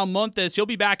for Sal Montes. He'll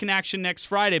be back in action next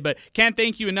Friday, but can't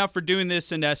thank you enough for doing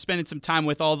this and spending some time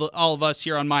with all of us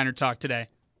here on Miner Talk today.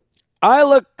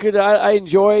 I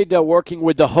enjoyed working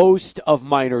with the host of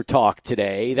Miner Talk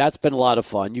today. That's been a lot of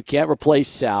fun. You can't replace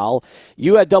Sal.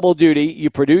 You had double duty.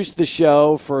 You produced the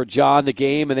show for John, the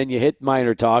game, and then you hit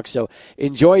Miner Talk. So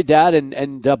enjoyed that.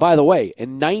 And by the way,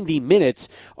 in 90 minutes,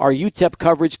 our UTEP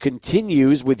coverage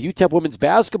continues with UTEP women's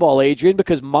basketball, Adrian,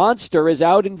 because Monster is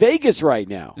out in Vegas right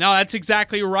now. No, that's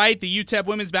exactly right. The UTEP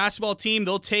women's basketball team,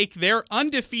 they'll take their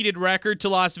undefeated record to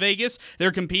Las Vegas. They're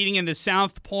competing in the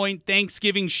South Point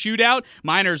Thanksgiving Shootout.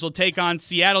 Miners will take on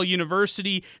Seattle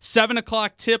University, 7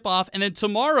 o'clock tip-off, and then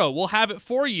tomorrow we'll have it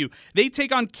for you. They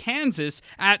take on Kansas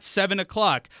at 7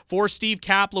 o'clock. For Steve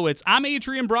Kaplowitz, I'm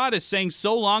Adrian Broadus saying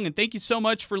so long, and thank you so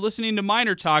much for listening to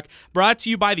Miner Talk, brought to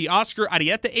you by the Oscar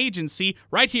Arieta Agency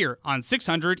right here on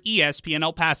 600 ESPN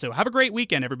El Paso. Have a great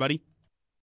weekend, everybody.